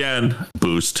try it again.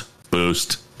 Boost.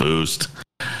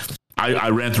 I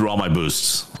ran through all my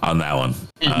boosts on that one.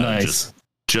 Nice.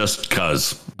 Just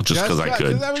cause I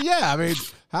could. I mean,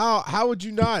 how would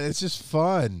you not? It's just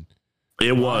fun.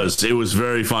 It was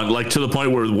very fun. Like, to the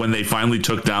point where when they finally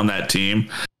took down that team,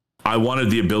 I wanted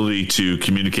the ability to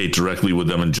communicate directly with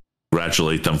them and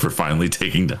congratulate them for finally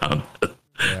taking down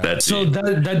that team. So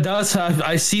that does have,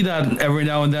 I see that every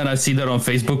now and then. I see that on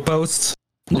Facebook posts.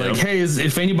 Like, hey,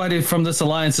 if anybody from this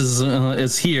alliance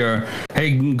is here,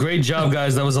 hey, great job,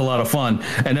 guys. That was a lot of fun.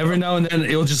 And every now and then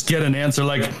it'll just get an answer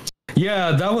like,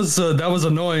 yeah, that was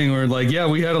annoying, or like, yeah,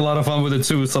 we had a lot of fun with it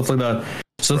too, stuff like that.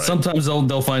 So sometimes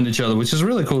they'll find each other, which is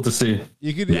really cool to see.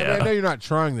 You could, I know you're not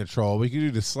trying the troll, but you could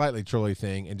do the slightly trolly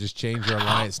thing and just change your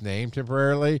alliance name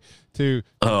temporarily to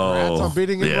congrats on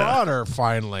beating a Marauder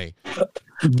finally.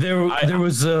 There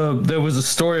was a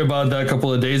story about that a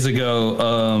couple of days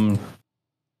ago.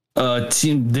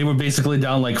 Team, they were basically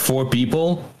down like 4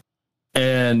 people,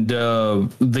 and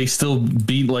they still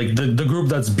beat like the group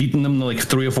that's beaten them like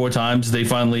 3 or 4 times. They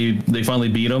finally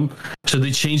beat them, so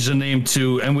they changed the name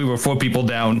to, and we were 4 people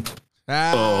down.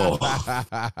 Oh,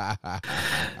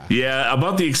 yeah.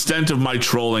 About the extent of my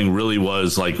trolling really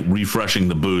was like refreshing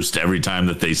the boost every time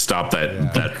that they stopped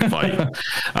that fight.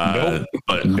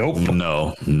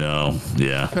 No.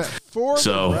 Yeah. For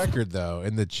the record, though,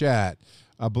 in the chat,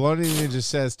 Baloney Ninja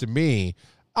says to me,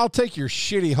 "I'll take your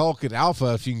shitty Hulk at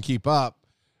Alpha if you can keep up."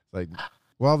 Like,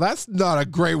 well, that's not a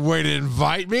great way to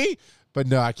invite me. But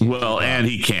no, I can't. Well, and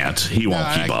he can't. He won't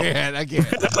keep up. I can't.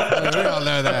 We all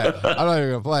know that. I'm not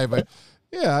even gonna play, but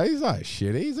yeah, he's not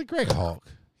shitty. He's a great Hulk.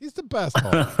 He's the best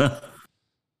Hulk.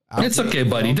 It's okay,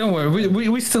 buddy. Don't worry.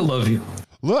 We still love you.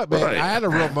 Look, man, Right. I had a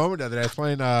real moment the other day. I was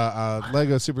playing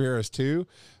Lego Superheroes 2,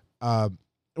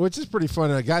 which is pretty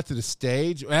fun. And I got to the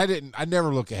stage. I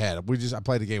never look ahead. I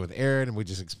played the game with Aaron, and we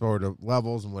just explored the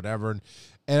levels and whatever. And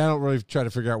I don't really try to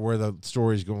figure out where the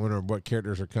story's going or what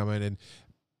characters are coming. And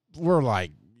we're like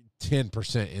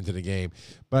 10% into the game.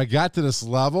 But I got to this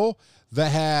level that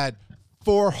had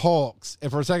 4 Hulks. And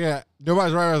for a second,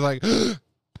 nobody's right. I was like, oh,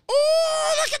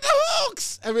 look at the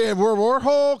Hulks. I mean, we're more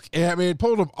Hulk. And I mean,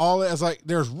 pulled them all in. I was like,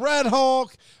 there's Red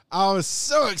Hulk. I was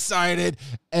so excited.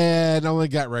 And I only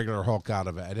got regular Hulk out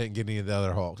of it. I didn't get any of the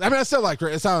other Hulks. I mean, I still like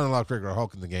regular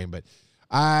Hulk in the game, but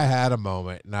I had a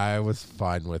moment and I was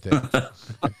fine with it.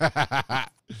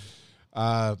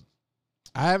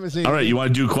 I haven't seen. All right, you want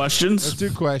to do questions? Let's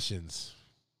do questions.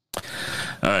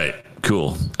 All right,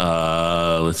 cool.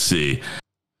 Let's see.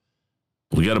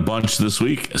 We got a bunch this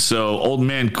week. So, Old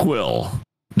Man Quill.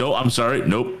 No, I'm sorry.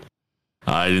 Nope.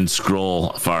 I didn't scroll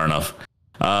far enough.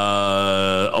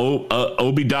 Obidaba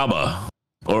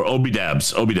or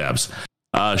Obidabs.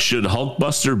 Should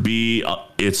Hulkbuster be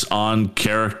its own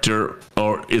character,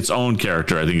 I think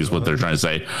is what they're trying to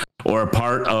say, or a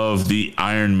part of the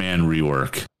Iron Man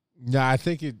rework? No, I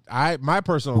think my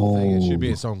personal thing, it should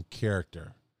be its own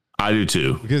character. I do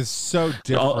too. Because it's so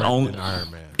different than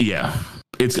Iron Man. Yeah.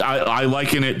 I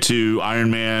liken it to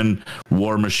Iron Man,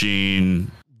 War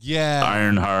Machine,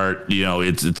 Ironheart.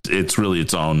 It's really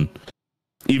its own.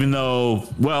 Even though,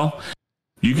 well,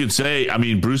 you could say, I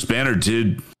mean, Bruce Banner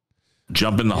did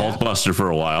jump in the Hulkbuster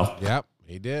for a while. Yep,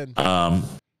 he did.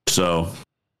 So,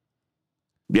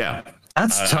 yeah.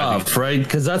 That's tough, right?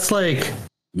 Because that's like,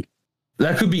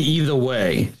 that could be either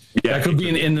way. Yeah, that could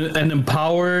be an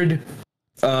empowered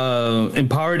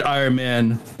Iron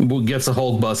Man who gets a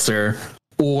Hulkbuster,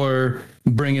 or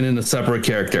bringing in a separate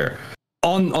character.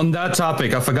 On that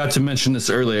topic, I forgot to mention this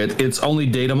earlier. It's only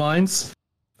data mines.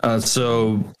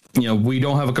 So, we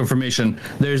don't have a confirmation.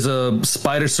 There's a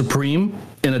Spider Supreme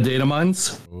in a data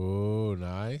mines. Oh,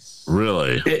 nice.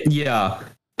 Really? Yeah.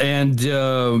 And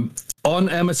on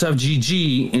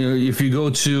MSFGG, if you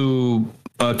go to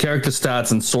character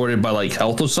stats and sort it by like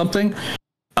health or something,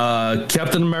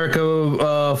 Captain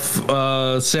America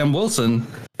Sam Wilson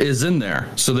is in there.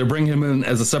 So they're bringing him in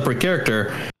as a separate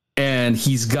character, and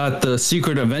he's got the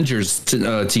Secret Avengers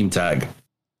team tag.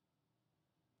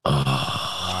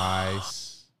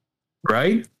 Nice.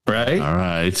 Right? All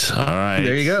right.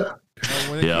 There you go.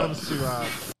 When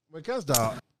it comes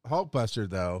to Hulkbuster,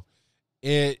 though,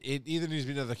 it either needs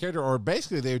to be another character, or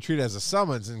basically they would treat it as a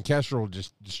summons, and Kestrel will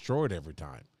just destroy it every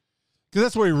time. Because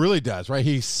that's what he really does, right?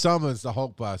 He summons the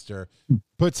Hulkbuster,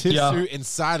 puts his suit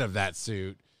inside of that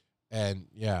suit, and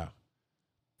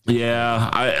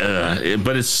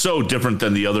but it's so different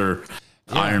than the other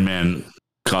Iron Man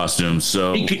costumes.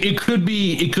 So it could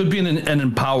be an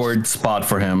empowered spot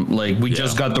for him. Like we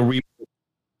just got the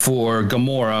for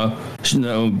Gamora.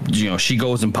 She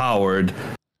goes empowered.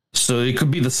 So it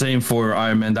could be the same for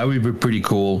Iron Man. That would be pretty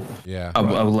cool. Yeah, I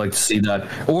would like to see that.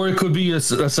 Or it could be a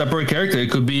separate character. It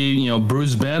could be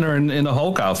Bruce Banner in a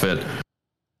Hulk outfit.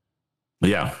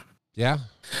 Yeah.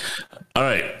 All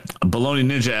right. Baloney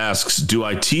Ninja asks, do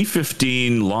I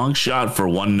T15 long shot for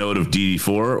one node of DD4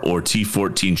 or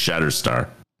T14 Shatterstar?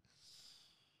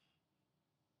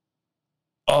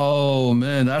 Oh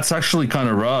man, that's actually kind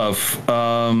of rough.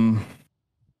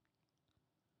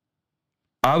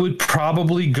 I would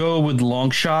probably go with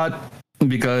long shot,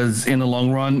 because in the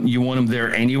long run you want him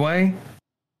there anyway.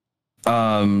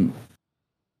 T14,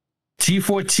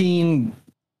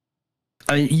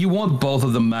 you want both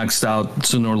of them maxed out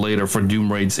sooner or later for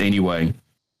Doom raids anyway,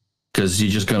 because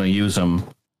you're just gonna use them.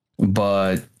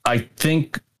 But I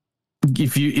think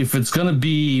if it's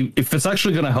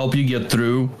actually gonna help you get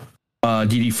through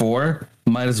DD4,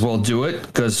 might as well do it,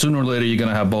 because sooner or later you're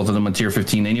gonna have both of them at tier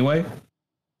 15 anyway.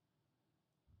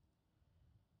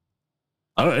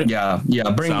 All right. Yeah.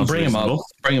 Bring him up.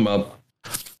 Bring him up.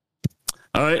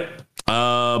 All right.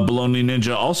 Baloney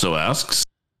Ninja also asks,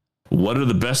 what are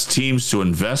the best teams to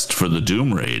invest for the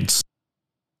Doom raids?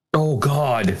 Oh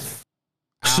God.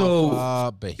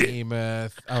 Alpha,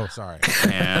 Behemoth. Oh, sorry.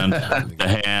 Hand,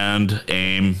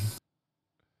 aim.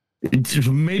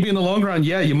 Maybe in the long run,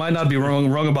 you might not be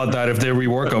wrong about that if they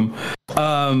rework them.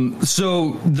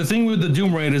 So the thing with the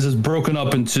Doom raid is it's broken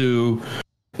up into,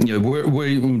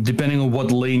 where depending on what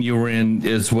lane you're in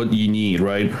is what you need,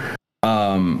 right?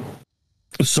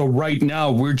 So right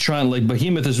now we're trying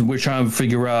to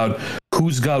figure out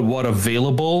who's got what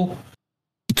available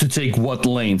to take what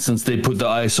lane, since they put the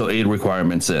ISO 8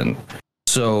 requirements in.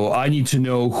 So I need to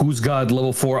know who's got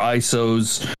level 4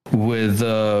 ISOs with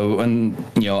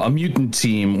a mutant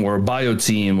team or a bio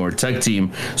team or tech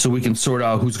team, so we can sort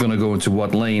out who's going to go into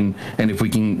what lane. And if we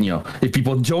can, if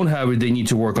people don't have it, they need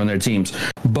to work on their teams.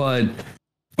 But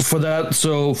for that,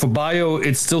 so for bio,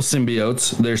 it's still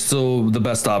symbiotes. They're still the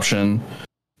best option.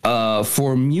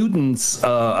 For mutants,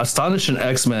 Astonishing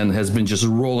X-Men has been just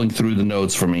rolling through the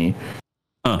notes for me.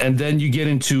 And then you get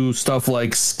into stuff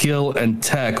like skill and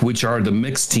tech, which are the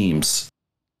mixed teams.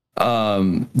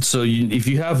 So if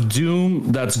you have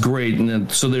Doom, that's great. And then,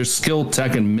 so there's skill,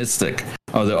 tech, and mystic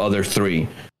are the other three.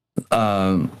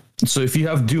 So if you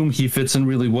have Doom, he fits in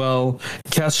really well.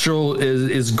 Kestrel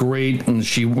is great, and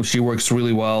she works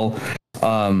really well.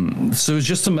 So it's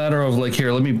just a matter of like,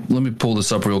 here, let me pull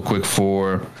this up real quick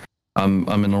for I'm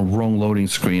in the wrong loading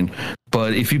screen.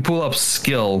 But if you pull up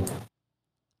skill,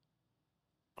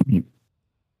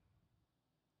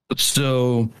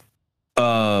 so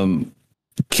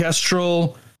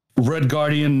Kestrel, Red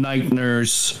Guardian, Night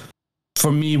Nurse,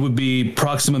 for me would be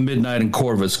Proxima Midnight and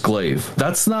Corvus Glaive.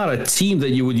 That's not a team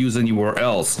that you would use anywhere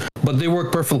else, but they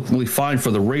work perfectly fine for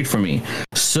the raid for me.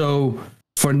 So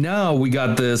for now, we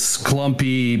got this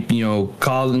clumpy,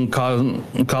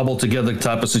 cobbled together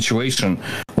type of situation.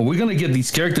 Well, we're going to get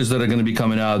these characters that are going to be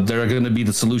coming out. That are going to be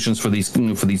the solutions for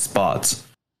these spots.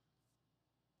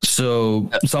 So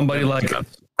somebody like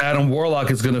Adam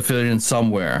Warlock is going to fit in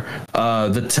somewhere.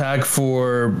 The tag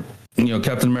for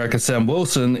Captain America Sam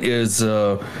Wilson is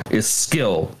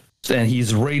skill, and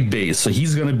he's raid based, so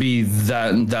he's going to be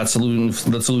that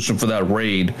solution for that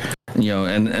raid,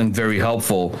 and very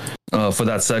helpful for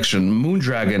that section.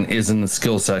 Moondragon is in the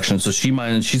skill section, so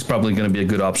she's probably going to be a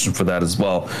good option for that as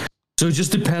well. So it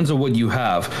just depends on what you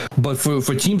have. But for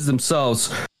teams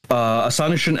themselves,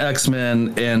 Astonishing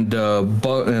X-Men and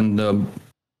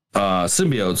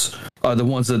symbiotes are the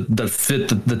ones that fit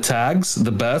the tags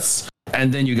the best,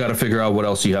 and then you got to figure out what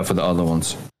else you have for the other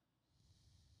ones.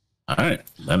 All right,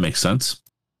 that makes sense.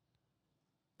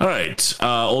 All right,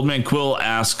 Old Man Quill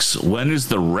asks, when is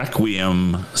the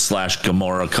Requiem /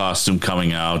 Gamora costume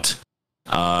coming out?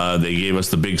 They gave us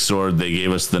the big sword, they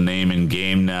gave us the name in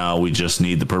game, now we just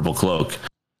need the purple cloak.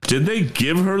 Did they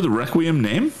give her the Requiem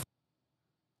name?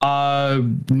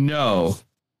 No.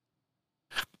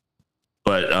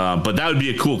 But that would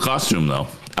be a cool costume, though.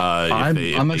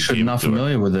 I'm actually not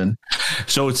familiar with it.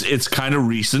 So it's kind of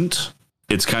recent.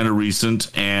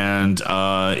 And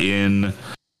in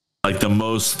like the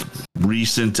most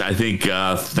recent, I think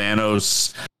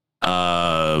Thanos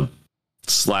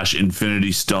 /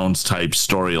 Infinity Stones type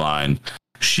storyline,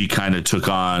 she kind of took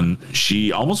on.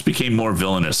 She almost became more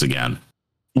villainous again.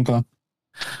 Okay.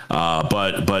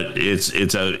 But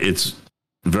it's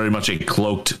very much a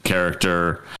cloaked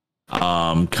character.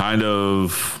 Kind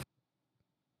of.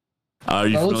 Are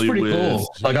you that looks pretty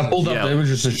cool. Like I pulled up the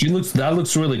images, that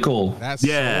looks really cool. That's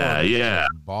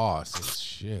boss. It's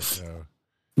shit though.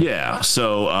 Yeah.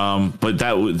 So, but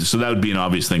that would be an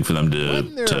obvious thing for them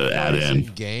to add in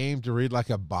game to read like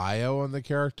a bio on the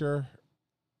character.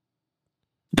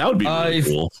 That would be really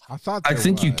cool. I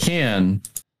think you can.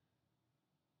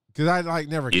 Because I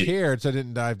never cared, so I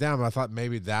didn't dive down. But I thought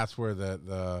maybe that's where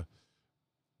the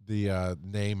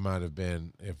name might have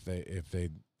been if they.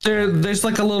 There's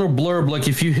like a little blurb, like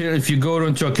if you go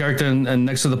into a character and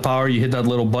next to the power you hit that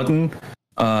little button,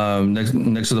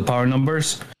 next to the power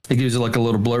numbers, it gives you like a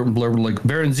little blurb like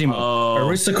Baron Zemo,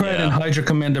 aristocrat and Hydra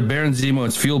commander Baron Zemo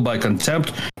is fueled by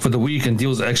contempt for the weak and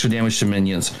deals extra damage to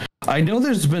minions. I know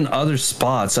there's been other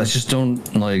spots, I just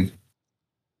don't like.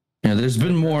 There's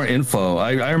been more info.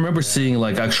 I remember seeing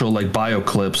like actual like bio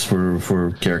clips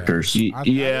for characters.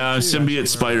 Yeah, symbiote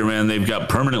Spider-Man. They've got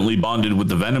permanently bonded with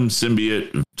the Venom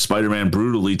symbiote. Spider-Man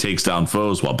brutally takes down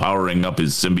foes while powering up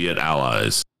his symbiote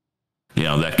allies.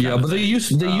 That. But they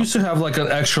used to have like an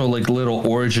actual like little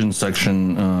origin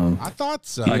section. I thought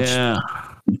so.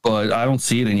 But I don't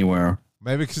see it anywhere.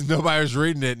 Maybe because nobody was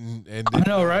reading it. And I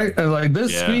know, right? Like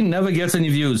this screen never gets any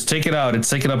views. Take it out. It's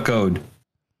taking up code.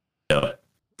 Yeah.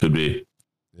 Could be.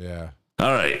 Yeah.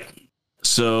 All right.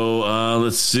 So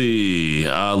let's see.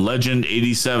 Legend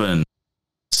 87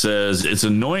 says it's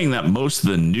annoying that most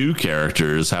of the new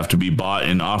characters have to be bought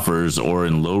in offers or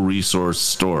in low resource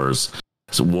stores.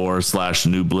 So war /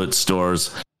 New Blitz stores.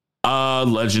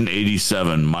 Legend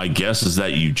 87. My guess is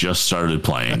that you just started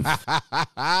playing.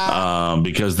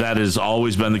 Because that has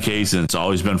always been the case and it's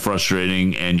always been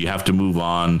frustrating and you have to move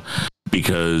on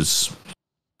because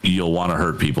you'll want to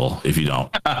hurt people if you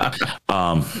don't.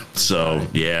 So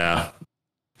that's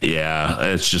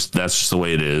just the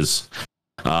way it is.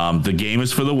 The game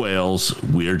is for the whales.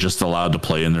 We're just allowed to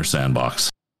play in their sandbox.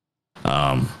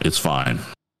 It's fine.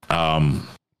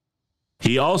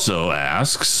 He also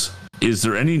asks, is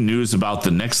there any news about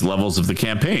the next levels of the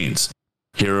campaigns?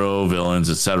 Hero, villains,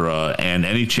 etc. And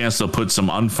any chance they'll put some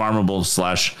unfarmable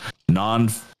 /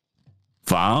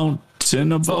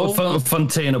 non-fountainable?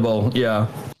 Fontainable, yeah.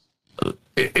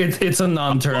 It's a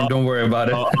non-term. Don't worry about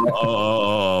it.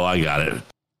 Oh, I got it.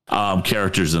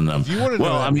 Characters in them. If you want to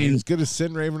know, I mean, it's good to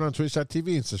send Raven on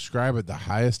Twitch.tv and subscribe at the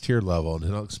highest tier level, and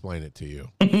he'll explain it to you.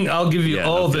 I'll give you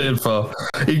all the info.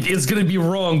 It's going to be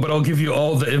wrong, but I'll give you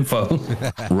all the info.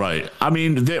 Right. I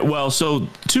mean, so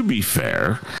to be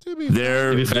fair, so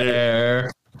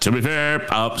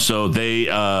they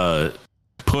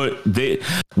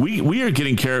we are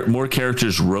getting more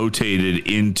characters rotated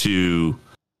into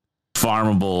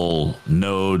farmable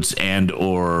nodes and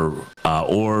or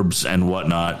orbs and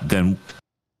whatnot than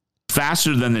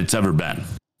faster than it's ever been.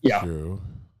 Yeah. True.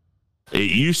 It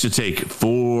used to take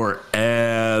forever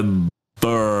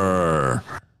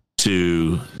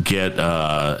to get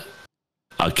a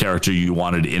character you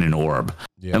wanted in an orb.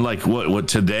 Yeah. And like what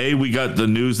today we got the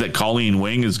news that Colleen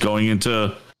Wing is going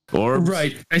into orbs.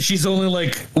 Right. And she's only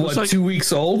like 2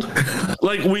 weeks old?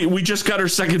 Like we just got her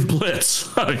second blitz.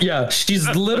 Yeah, she's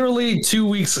literally 2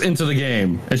 weeks into the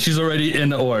game and she's already in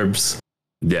the orbs.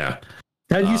 Yeah.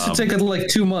 That used to take like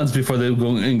 2 months before they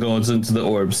go into the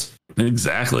orbs.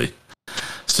 Exactly.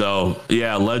 So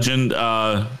yeah, Legend,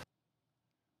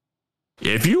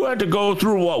 if you had to go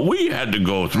through what we had to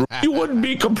go through, you wouldn't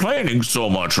be complaining so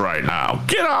much right now.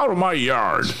 Get out of my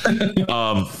yard.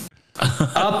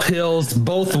 Up hills,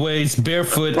 both ways,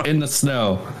 barefoot in the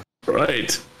snow.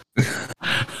 Right.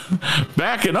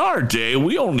 Back in our day,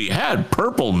 we only had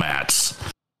purple mats.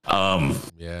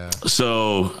 Yeah.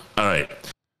 So, all right.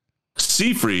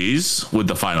 Seafreeze with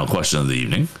the final question of the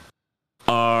evening.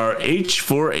 Are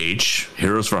H4H,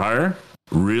 Heroes for Hire,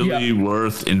 really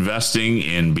worth investing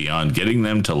in beyond getting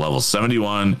them to level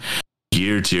 71,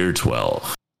 gear tier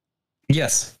 12?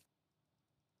 Yes.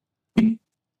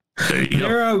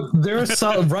 They're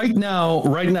solid right now.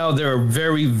 They're a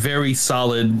very, very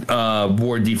solid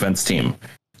war defense team.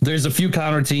 There's a few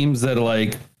counter teams that are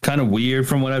like kind of weird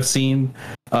from what I've seen.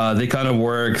 They kind of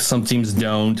work. Some teams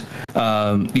don't.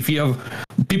 If you have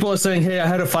people are saying, "Hey, I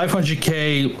had a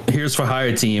 500k Heroes for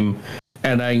Hire team,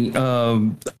 and they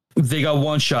got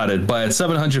one-shotted by a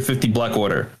 750 Black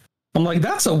Order." I'm like,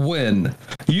 that's a win.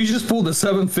 You just pulled a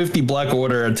 750 Black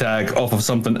Order attack off of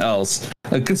something else.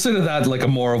 Consider that like a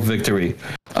moral victory.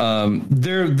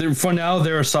 They're for now,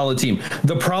 they're a solid team.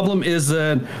 The problem is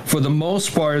that for the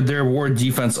most part, they're war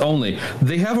defense only.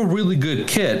 They have a really good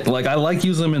kit. Like I like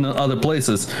using them in other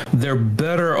places. They're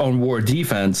better on war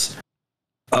defense.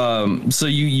 So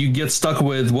you get stuck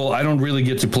with, well, I don't really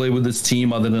get to play with this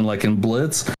team other than like in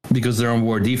Blitz because they're on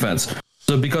war defense.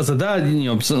 So because of that,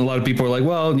 a lot of people are like,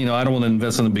 well, I don't want to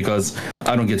invest in them because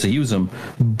I don't get to use them.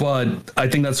 But I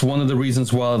think that's one of the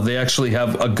reasons why they actually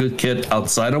have a good kit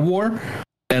outside of war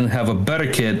and have a better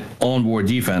kit on war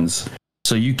defense.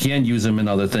 So you can use them in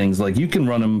other things. Like you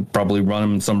can probably run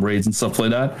them in some raids and stuff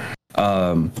like that.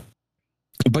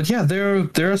 But yeah,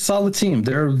 they're a solid team.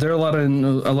 There are a lot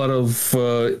of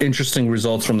interesting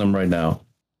results from them right now.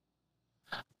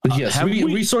 But yes,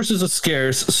 resources are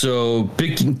scarce, so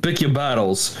pick your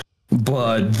battles.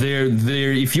 But they're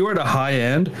if you're at a high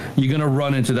end, you're gonna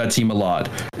run into that team a lot.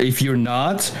 If you're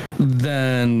not,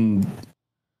 then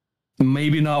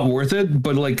maybe not worth it.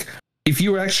 But like if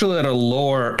you're actually at a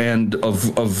lower end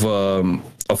of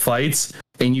fights,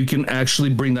 and you can actually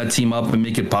bring that team up and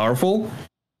make it powerful,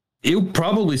 it'll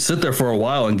probably sit there for a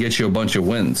while and get you a bunch of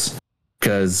wins.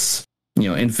 Because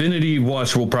Infinity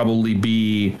Watch will probably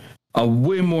be a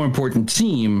way more important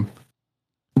team,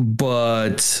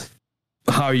 but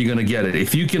how are you going to get it?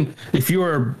 If you're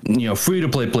free to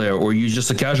play player or you're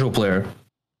just a casual player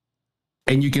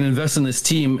and you can invest in this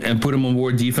team and put them on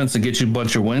war defense and get you a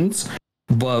bunch of wins,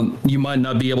 but you might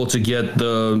not be able to get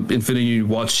the Infinity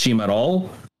Watch team at all,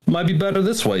 it might be better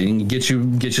this way and get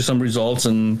you some results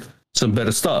and some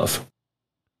better stuff.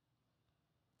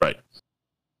 Right.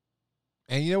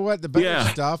 And you know what? The better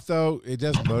stuff though, it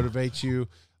does motivate you.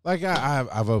 Like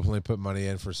I've openly put money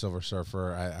in for Silver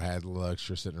Surfer. I had a little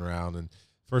extra sitting around, and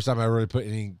first time I really put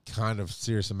any kind of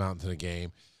serious amount into the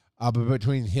game. But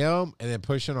between him and then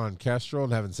pushing on Kestrel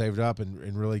and having saved up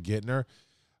and really getting her,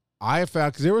 I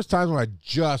found, because there was times when I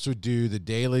just would do the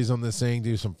dailies on this thing,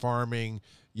 do some farming,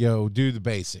 do the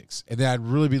basics, and then I'd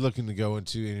really be looking to go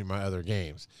into any of my other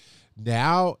games.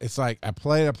 Now it's like I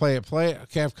play it.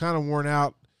 Okay, I've kind of worn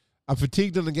out. I'm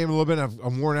fatigued in the game a little bit.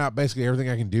 I'm worn out basically everything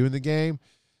I can do in the game.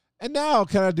 And now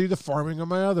can I do the farming on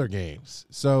my other games?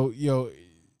 So,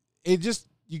 it just,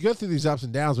 you go through these ups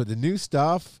and downs, but the new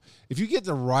stuff, if you get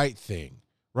the right thing,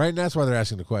 right, and that's why they're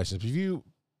asking the questions. If you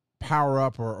power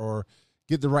up or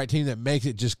get the right team that makes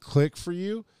it just click for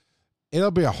you,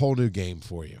 it'll be a whole new game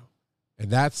for you,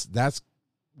 and that's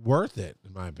worth it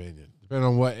in my opinion. Depending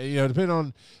on what depending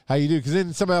on how you do, because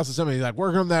then somebody else is like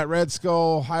working on that Red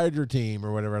Skull Hydra team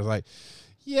or whatever. I was like,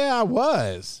 yeah, I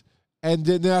was. And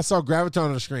then I saw Graviton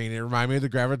on the screen. It reminded me of the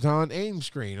Graviton AIM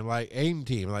screen. I'm like, AIM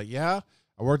team. I'm like, yeah,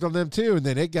 I worked on them too. And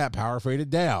then it got power faded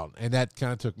down. And that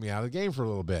kind of took me out of the game for a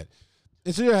little bit.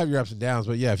 And so you have your ups and downs.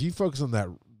 But yeah, if you focus on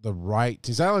the right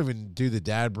teams, I don't even do the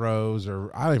Dad Bros,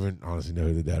 or I don't even honestly know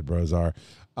who the Dad Bros are.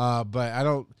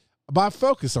 But I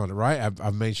focus on it, right?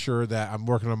 I've made sure that I'm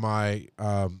working on my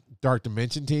Dark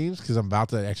Dimension teams because I'm about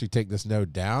to actually take this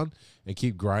node down and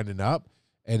keep grinding up.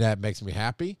 And that makes me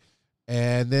happy.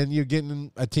 And then you're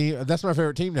getting a team. That's my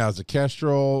favorite team now is the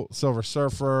Kestrel, Silver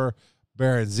Surfer,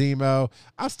 Baron Zemo.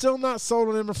 I'm still not sold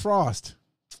on Emma Frost.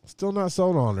 Still not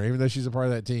sold on her, even though she's a part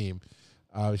of that team.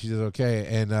 She does okay.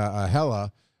 And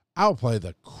Hela, I'll play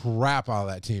the crap out of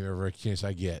that team every chance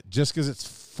I get just because it's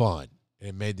fun. And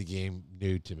it made the game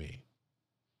new to me.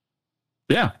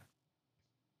 Yeah.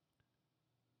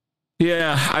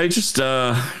 Yeah, I just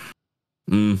I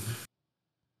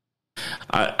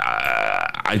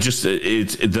just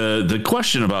it's the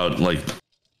question about like,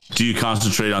 do you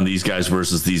concentrate on these guys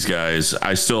versus these guys?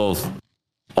 I still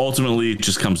ultimately it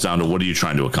just comes down to what are you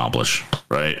trying to accomplish,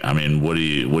 right? I mean, what are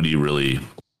you really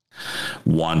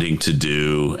wanting to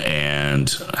do, and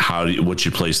what's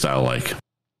your play style like?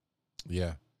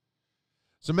 Yeah.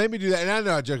 So maybe do that. And I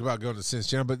know I joke about going to Sin's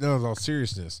channel, but no, in all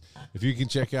seriousness, if you can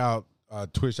check out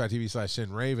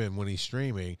twitch.tv/SinRaven when he's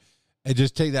streaming, and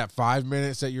just take that 5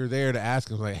 minutes that you're there to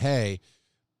ask him, like, hey,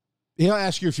 he'll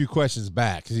ask you a few questions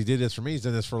back because he did this for me. He's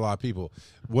done this for a lot of people.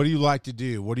 What do you like to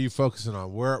do? What are you focusing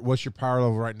on? What's your power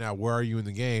level right now? Where are you in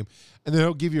the game? And then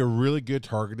he'll give you a really good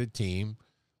targeted team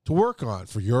to work on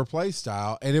for your play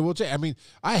style, and it will change. I mean,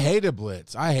 I hated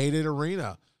Blitz. I hated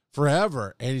Arena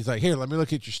forever. And he's like, here, let me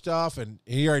look at your stuff. And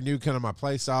he already knew kind of my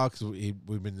play style because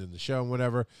we've been in the show and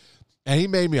whatever. And he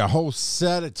made me a whole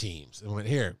set of teams and went,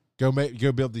 here, go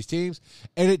build these teams.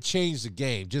 And it changed the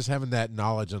game. Just having that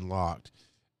knowledge unlocked,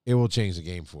 it will change the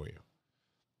game for you.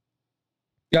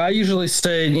 Yeah, I usually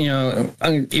say,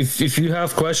 if you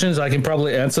have questions, I can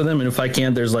probably answer them. And if I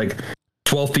can't, there's like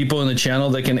 12 people in the channel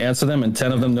that can answer them, and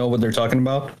 10 of them know what they're talking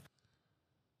about.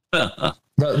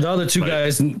 The other two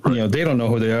guys, they don't know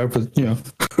who they are, but,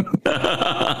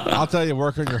 I'll tell you,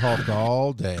 work on your Hulk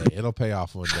all day. It'll pay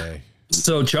off one day.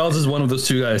 So Charles is one of those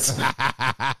two guys.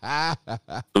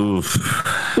 Oof.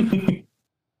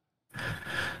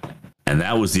 And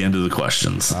that was the end of the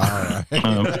questions. All right.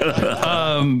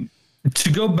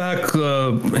 To go back,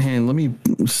 let me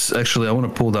actually, I want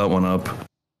to pull that one up.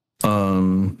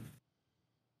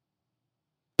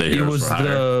 It was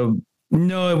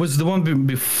it was the one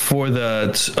before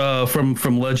that,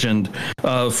 from Legend.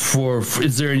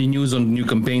 Is there any news on new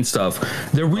campaign stuff?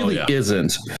 There really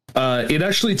isn't. It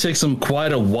actually takes them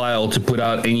quite a while to put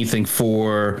out anything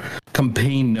for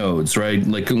campaign nodes, right?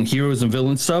 Like heroes and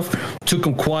villains stuff. Took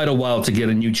them quite a while to get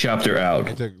a new chapter out.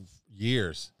 It took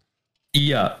years.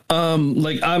 Yeah.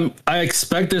 I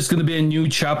expect there's going to be a new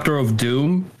chapter of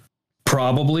Doom,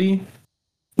 probably,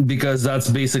 because that's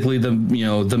basically the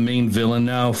main villain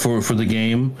now for the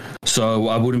game. So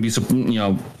I wouldn't be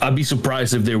I'd be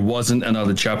surprised if there wasn't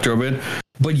another chapter of it.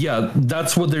 But yeah,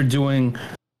 that's what they're doing.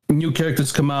 New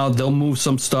characters come out, they'll move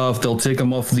some stuff, they'll take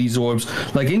them off these orbs.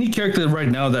 Like any character right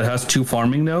now that has 2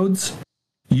 farming nodes,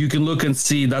 you can look and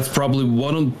see that's probably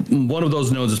one of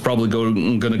those nodes is probably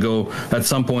going to go at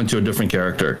some point to a different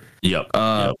character. Yep.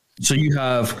 So you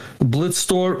have Blitz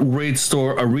Store, Raid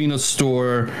Store, Arena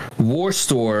Store, War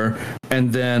Store,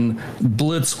 and then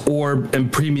Blitz Orb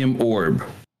and Premium Orb.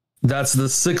 That's the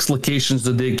 6 locations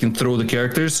that they can throw the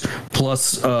characters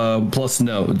plus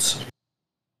nodes.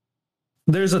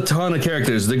 There's a ton of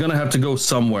characters. They're gonna have to go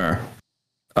somewhere.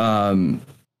 I'd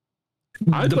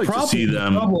like to see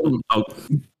them.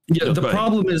 The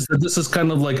problem is that this is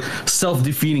kind of like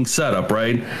self-defeating setup,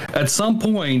 right? At some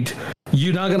point,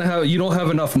 you don't have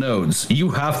enough nodes.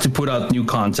 You have to put out new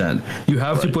content. You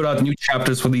have to put out new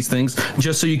chapters for these things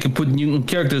just so you can put new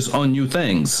characters on new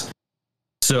things.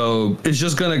 So it's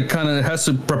just gonna kind of has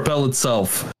to propel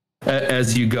itself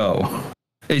as you go.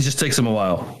 It just takes them a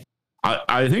while.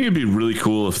 I think it'd be really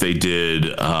cool if they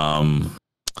did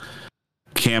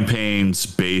campaigns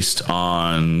based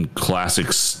on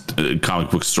classics,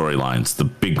 comic book storylines, the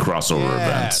big crossover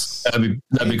events. That'd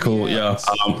be cool. Yeah.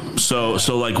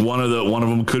 So like one of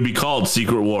them could be called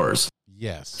Secret Wars.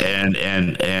 Yes. And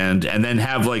then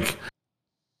have like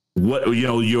what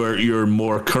your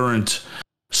more current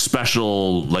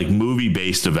special like movie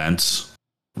based events,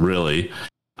 really,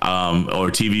 or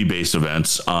TV based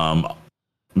events,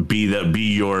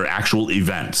 be your actual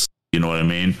events. You know what I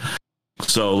mean?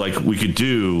 So like we could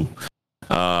do.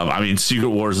 Secret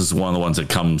Wars is one of the ones that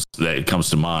comes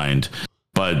to mind.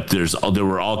 But there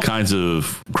were all kinds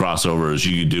of crossovers.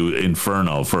 You could do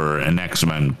Inferno for an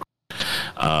X-Men,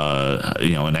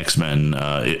 an X-Men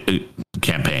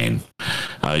campaign.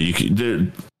 You could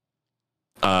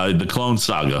the Clone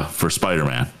Saga for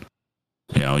Spider-Man.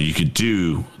 You could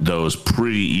do those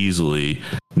pretty easily.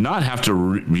 Not have to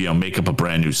make up a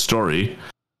brand new story,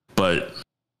 but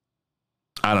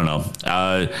I don't know.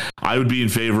 I would be in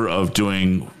favor of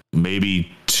doing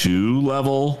maybe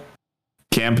 2-level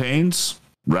campaigns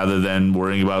rather than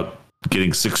worrying about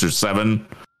getting 6 or 7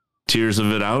 tiers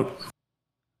of it out.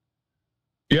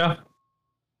 Yeah.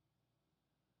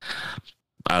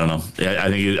 I don't know. I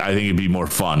think it'd be more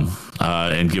fun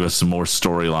and give us some more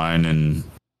storyline, and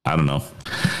I don't know.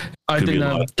 I think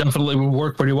that definitely would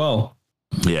work pretty well.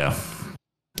 Yeah.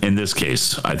 In this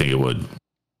case, I think it would.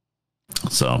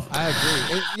 So I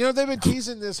agree. And, they've been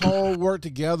teasing this whole work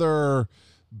together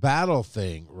battle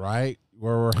thing, right?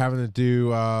 Where we're having to do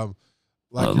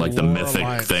like the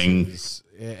mythic thing,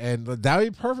 and that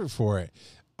would be perfect for it.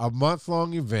 A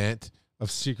month-long event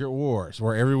of Secret Wars,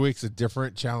 where every week's a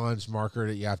different challenge marker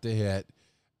that you have to hit,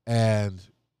 and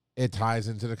it ties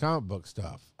into the comic book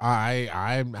stuff.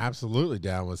 I'm absolutely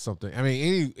down with something. I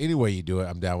mean, any way you do it,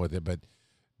 I'm down with it, but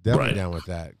definitely down with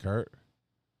that, Kurt.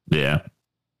 Yeah.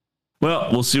 Well,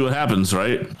 we'll see what happens,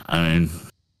 right? I mean,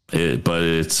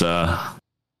 it's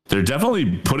they're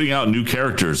definitely putting out new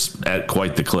characters at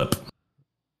quite the clip.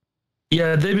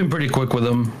 Yeah, they've been pretty quick with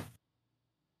them.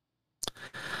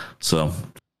 So,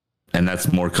 and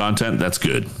that's more content. That's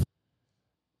good.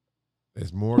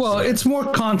 There's more. Well, it's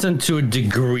more content to a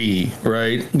degree,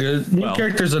 right? New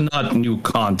characters are not new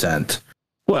content.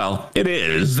 Well, it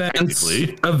is.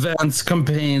 Events,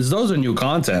 campaigns, those are new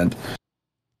content.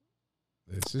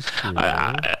 This is true.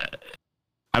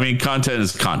 I mean, content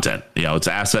is content. It's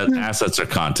assets are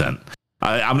content.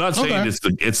 I'm not saying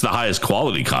it's the highest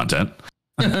quality content.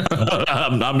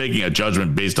 I'm not making a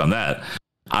judgment based on that.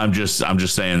 I'm just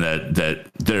saying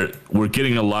that we're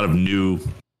getting a lot of new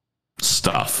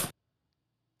stuff.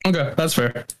 Okay, that's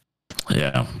fair.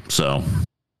 Yeah. So.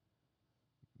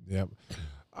 Yep.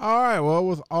 All right. Well,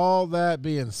 with all that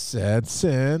being said,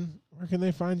 Sin, where can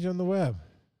they find you on the web?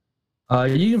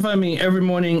 You can find me every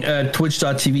morning at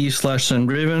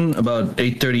twitch.tv/SunRaven about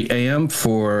 8:30 a.m.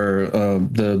 for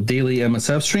the daily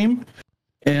MSF stream.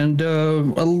 And,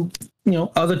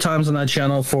 other times on that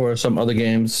channel for some other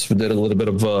games. We did a little bit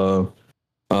of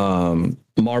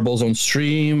Marbles on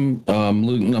stream.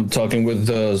 I'm talking with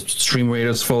Stream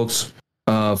Raiders folks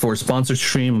for a sponsored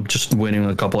stream. I'm just waiting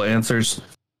on a couple of answers.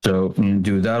 So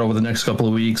do that over the next couple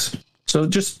of weeks. So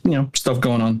just, stuff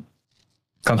going on.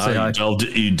 Come say hi.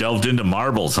 You delved into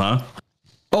Marbles, huh?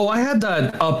 Oh, I had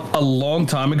that up a long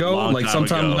time ago,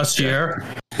 sometime last year,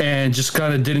 and just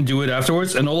kind of didn't do it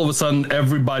afterwards. And all of a sudden,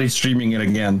 everybody's streaming it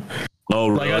again. Oh,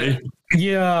 really?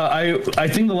 I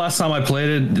think the last time I played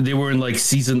it, they were in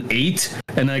season 8,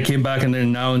 and then I came back and they're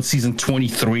now in season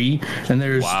 23, and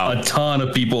there's a ton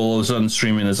of people all of a sudden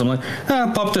streaming this. I'm like,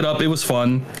 popped it up. It was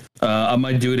fun. I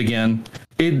might do it again.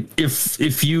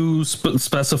 If you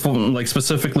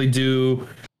specifically do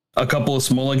a couple of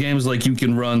smaller games, you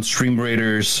can run Stream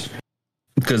Raiders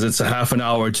because it's a half an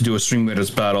hour to do a Stream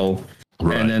Raiders battle.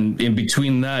 Right. And then in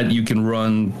between that, you can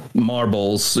run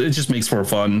Marbles. It just makes for a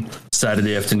fun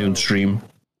Saturday afternoon stream.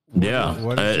 Yeah.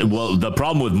 Well, the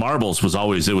problem with Marbles was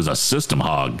always it was a system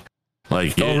hog.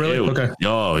 Really? Okay.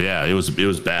 Oh, yeah. It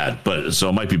was bad, but so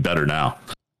it might be better now.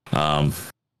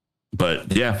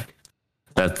 But yeah,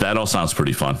 that all sounds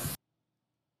pretty fun.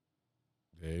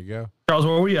 There you go. Charles,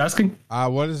 what were you asking?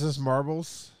 What is this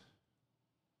Marbles?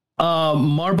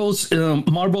 Marbles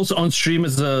on stream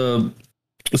is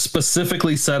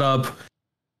specifically set up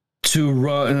to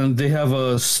run. They have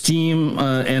a Steam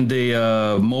and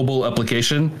a mobile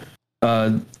application.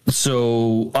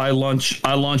 So I launch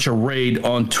a raid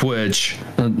on Twitch.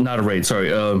 Not a raid,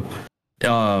 sorry. A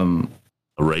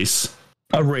race.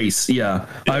 A race, yeah.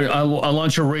 I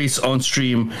launch a race on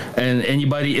stream, and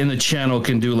anybody in the channel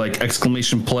can do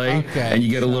exclamation play, and you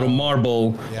get a little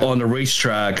marble on the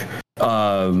racetrack.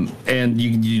 And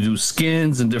you do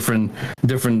skins and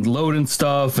different loading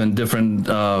stuff and different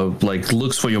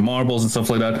looks for your marbles and stuff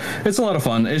like that. It's a lot of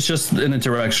fun. It's just an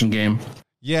interaction game.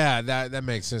 Yeah, that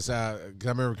makes sense. 'Cause I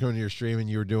remember coming to your stream and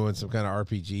you were doing some kind of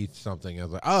RPG something. I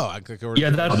was like, oh, I click over.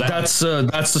 Yeah, that's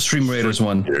the Stream Raiders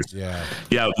one. Yeah.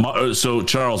 So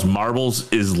Charles,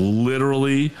 marbles is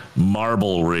literally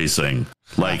marble racing.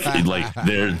 Like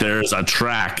there's a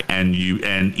track, and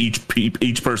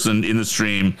each person in the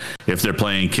stream, if they're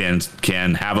playing,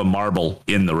 can have a marble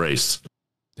in the race.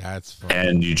 That's fun.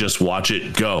 And you just watch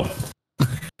it go.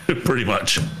 Pretty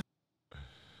much.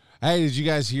 Hey, did you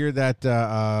guys hear that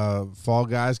Fall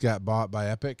Guys got bought by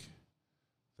Epic?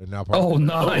 They're now part Oh, of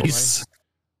nice.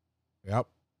 Yep.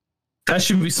 That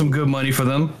should be some good money for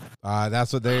them.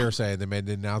 That's what they were saying. They made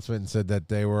the announcement and said that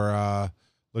they were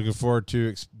looking forward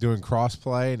to doing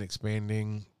cross-play and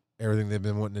expanding everything they've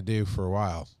been wanting to do for a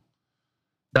while.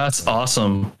 That's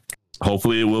awesome.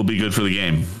 Hopefully it will be good for the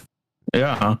game.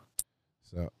 Yeah.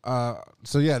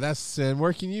 So yeah, that's, and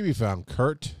where can you be found,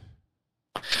 Kurt?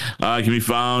 It can be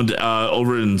found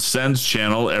over in Sen's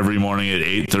channel every morning at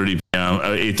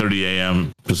 8:30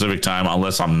 a.m. Pacific time,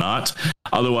 unless I'm not.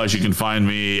 Otherwise, you can find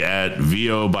me at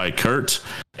VO by Kurt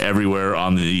everywhere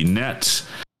on the net.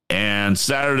 And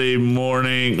Saturday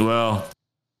morning, well,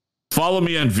 follow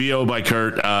me on VO by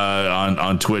Kurt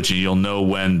on Twitch, and you'll know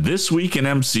when This Week in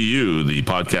MCU, the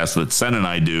podcast that Sen and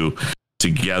I do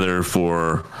together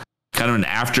for kind of an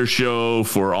after show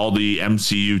for all the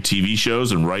MCU TV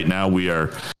shows. And right now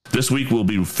this week we'll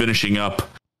be finishing up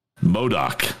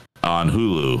MODOK on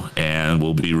Hulu, and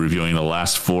we'll be reviewing the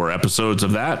last 4 episodes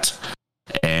of that.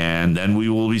 And then we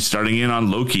will be starting in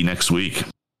on Loki next week.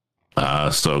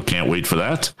 So can't wait for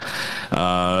that.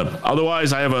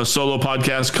 Otherwise, I have a solo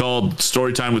podcast called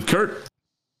Storytime with Kurt,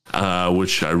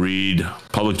 which I read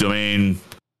public domain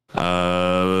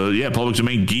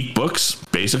geek books,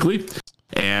 basically.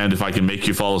 And if I can make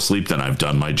you fall asleep, then I've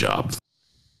done my job.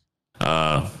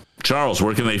 Charles,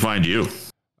 where can they find you?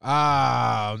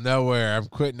 Nowhere. I'm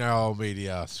quitting all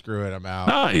media. Screw it. I'm out.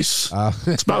 Nice.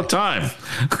 It's about time.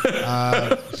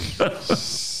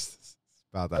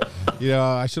 About that.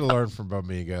 I should have learned from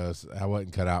Bomigos. I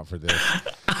wasn't cut out for this.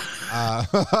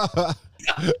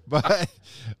 But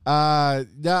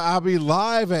no, I'll be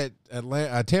live at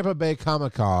Tampa Bay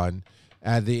Comic-Con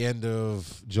at the end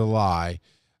of July.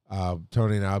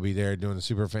 Tony and I will be there doing a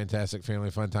super fantastic family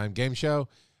fun time game show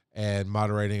and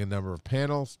moderating a number of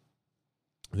panels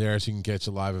there, so you can catch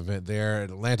a live event there.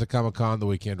 At Atlanta Comic-Con the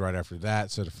weekend right after that,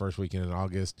 so the first weekend in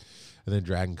August, and then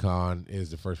Dragon Con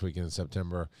is the first weekend in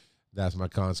September. That's my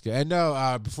con schedule. And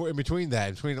no, between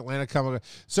Atlanta Comic-Con.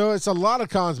 So it's a lot of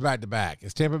cons back to back.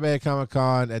 It's Tampa Bay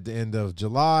Comic-Con at the end of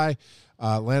July,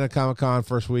 Atlanta Comic-Con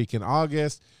first week in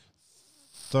August.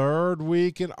 Third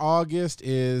week in August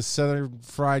is Southern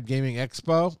Fried Gaming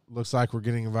Expo. Looks like we're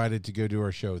getting invited to go do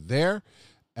our show there.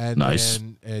 And nice.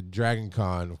 Then at Dragon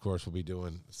Con, of course, we'll be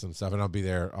doing some stuff, and I'll be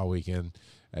there all weekend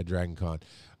at Dragon Con.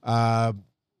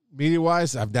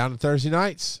 Media-wise, I'm down to Thursday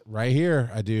nights right here.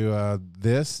 I do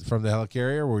this from the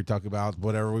Helicarrier, where we talk about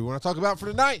whatever we want to talk about for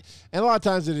tonight. And a lot of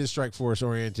times it is Strike Force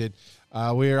oriented.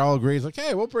 We are all agreed, it's like,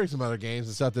 hey, we'll bring some other games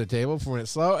and stuff to the table for when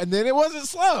it's slow. And then it wasn't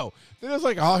slow. Then it was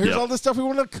like, oh, here's all this stuff we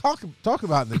want to talk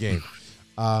about in the game.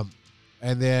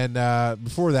 And then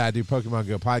before that, I do Pokemon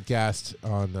Go podcast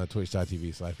on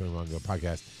twitch.tv/Pokemon Go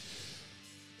podcast.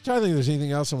 I'm trying to think if there's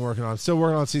anything else I'm working on. Still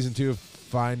working on season 2 of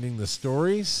Finding the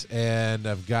Stories, and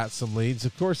I've got some leads.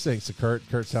 Of course, thanks to Kurt.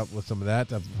 Kurt's helped with some of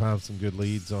that. I've found some good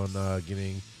leads on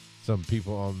getting some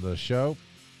people on the show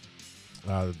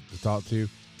to talk to.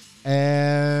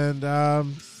 And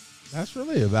that's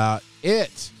really about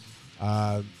it.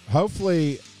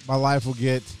 Hopefully my life will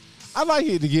I'd like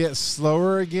it to get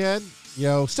slower again.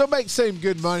 Still make the same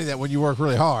good money that when you work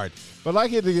really hard, but I'd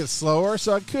like it to get slower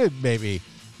so I could maybe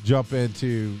jump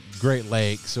into Great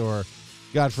Lakes or,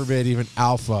 God forbid, even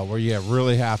Alpha, where you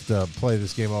really have to play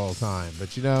this game all the time.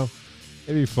 But, it'd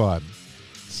be fun.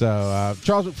 So,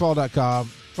 CharlesMcFall.com.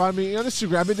 Find me on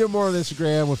Instagram. I've been doing more on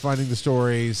Instagram with Finding the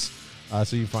Stories.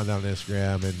 So you can find that on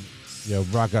Instagram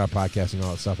and, Rock Out Podcasting and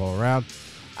all that stuff all around.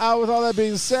 With all that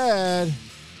being said,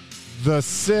 the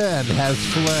sin has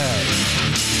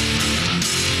fled.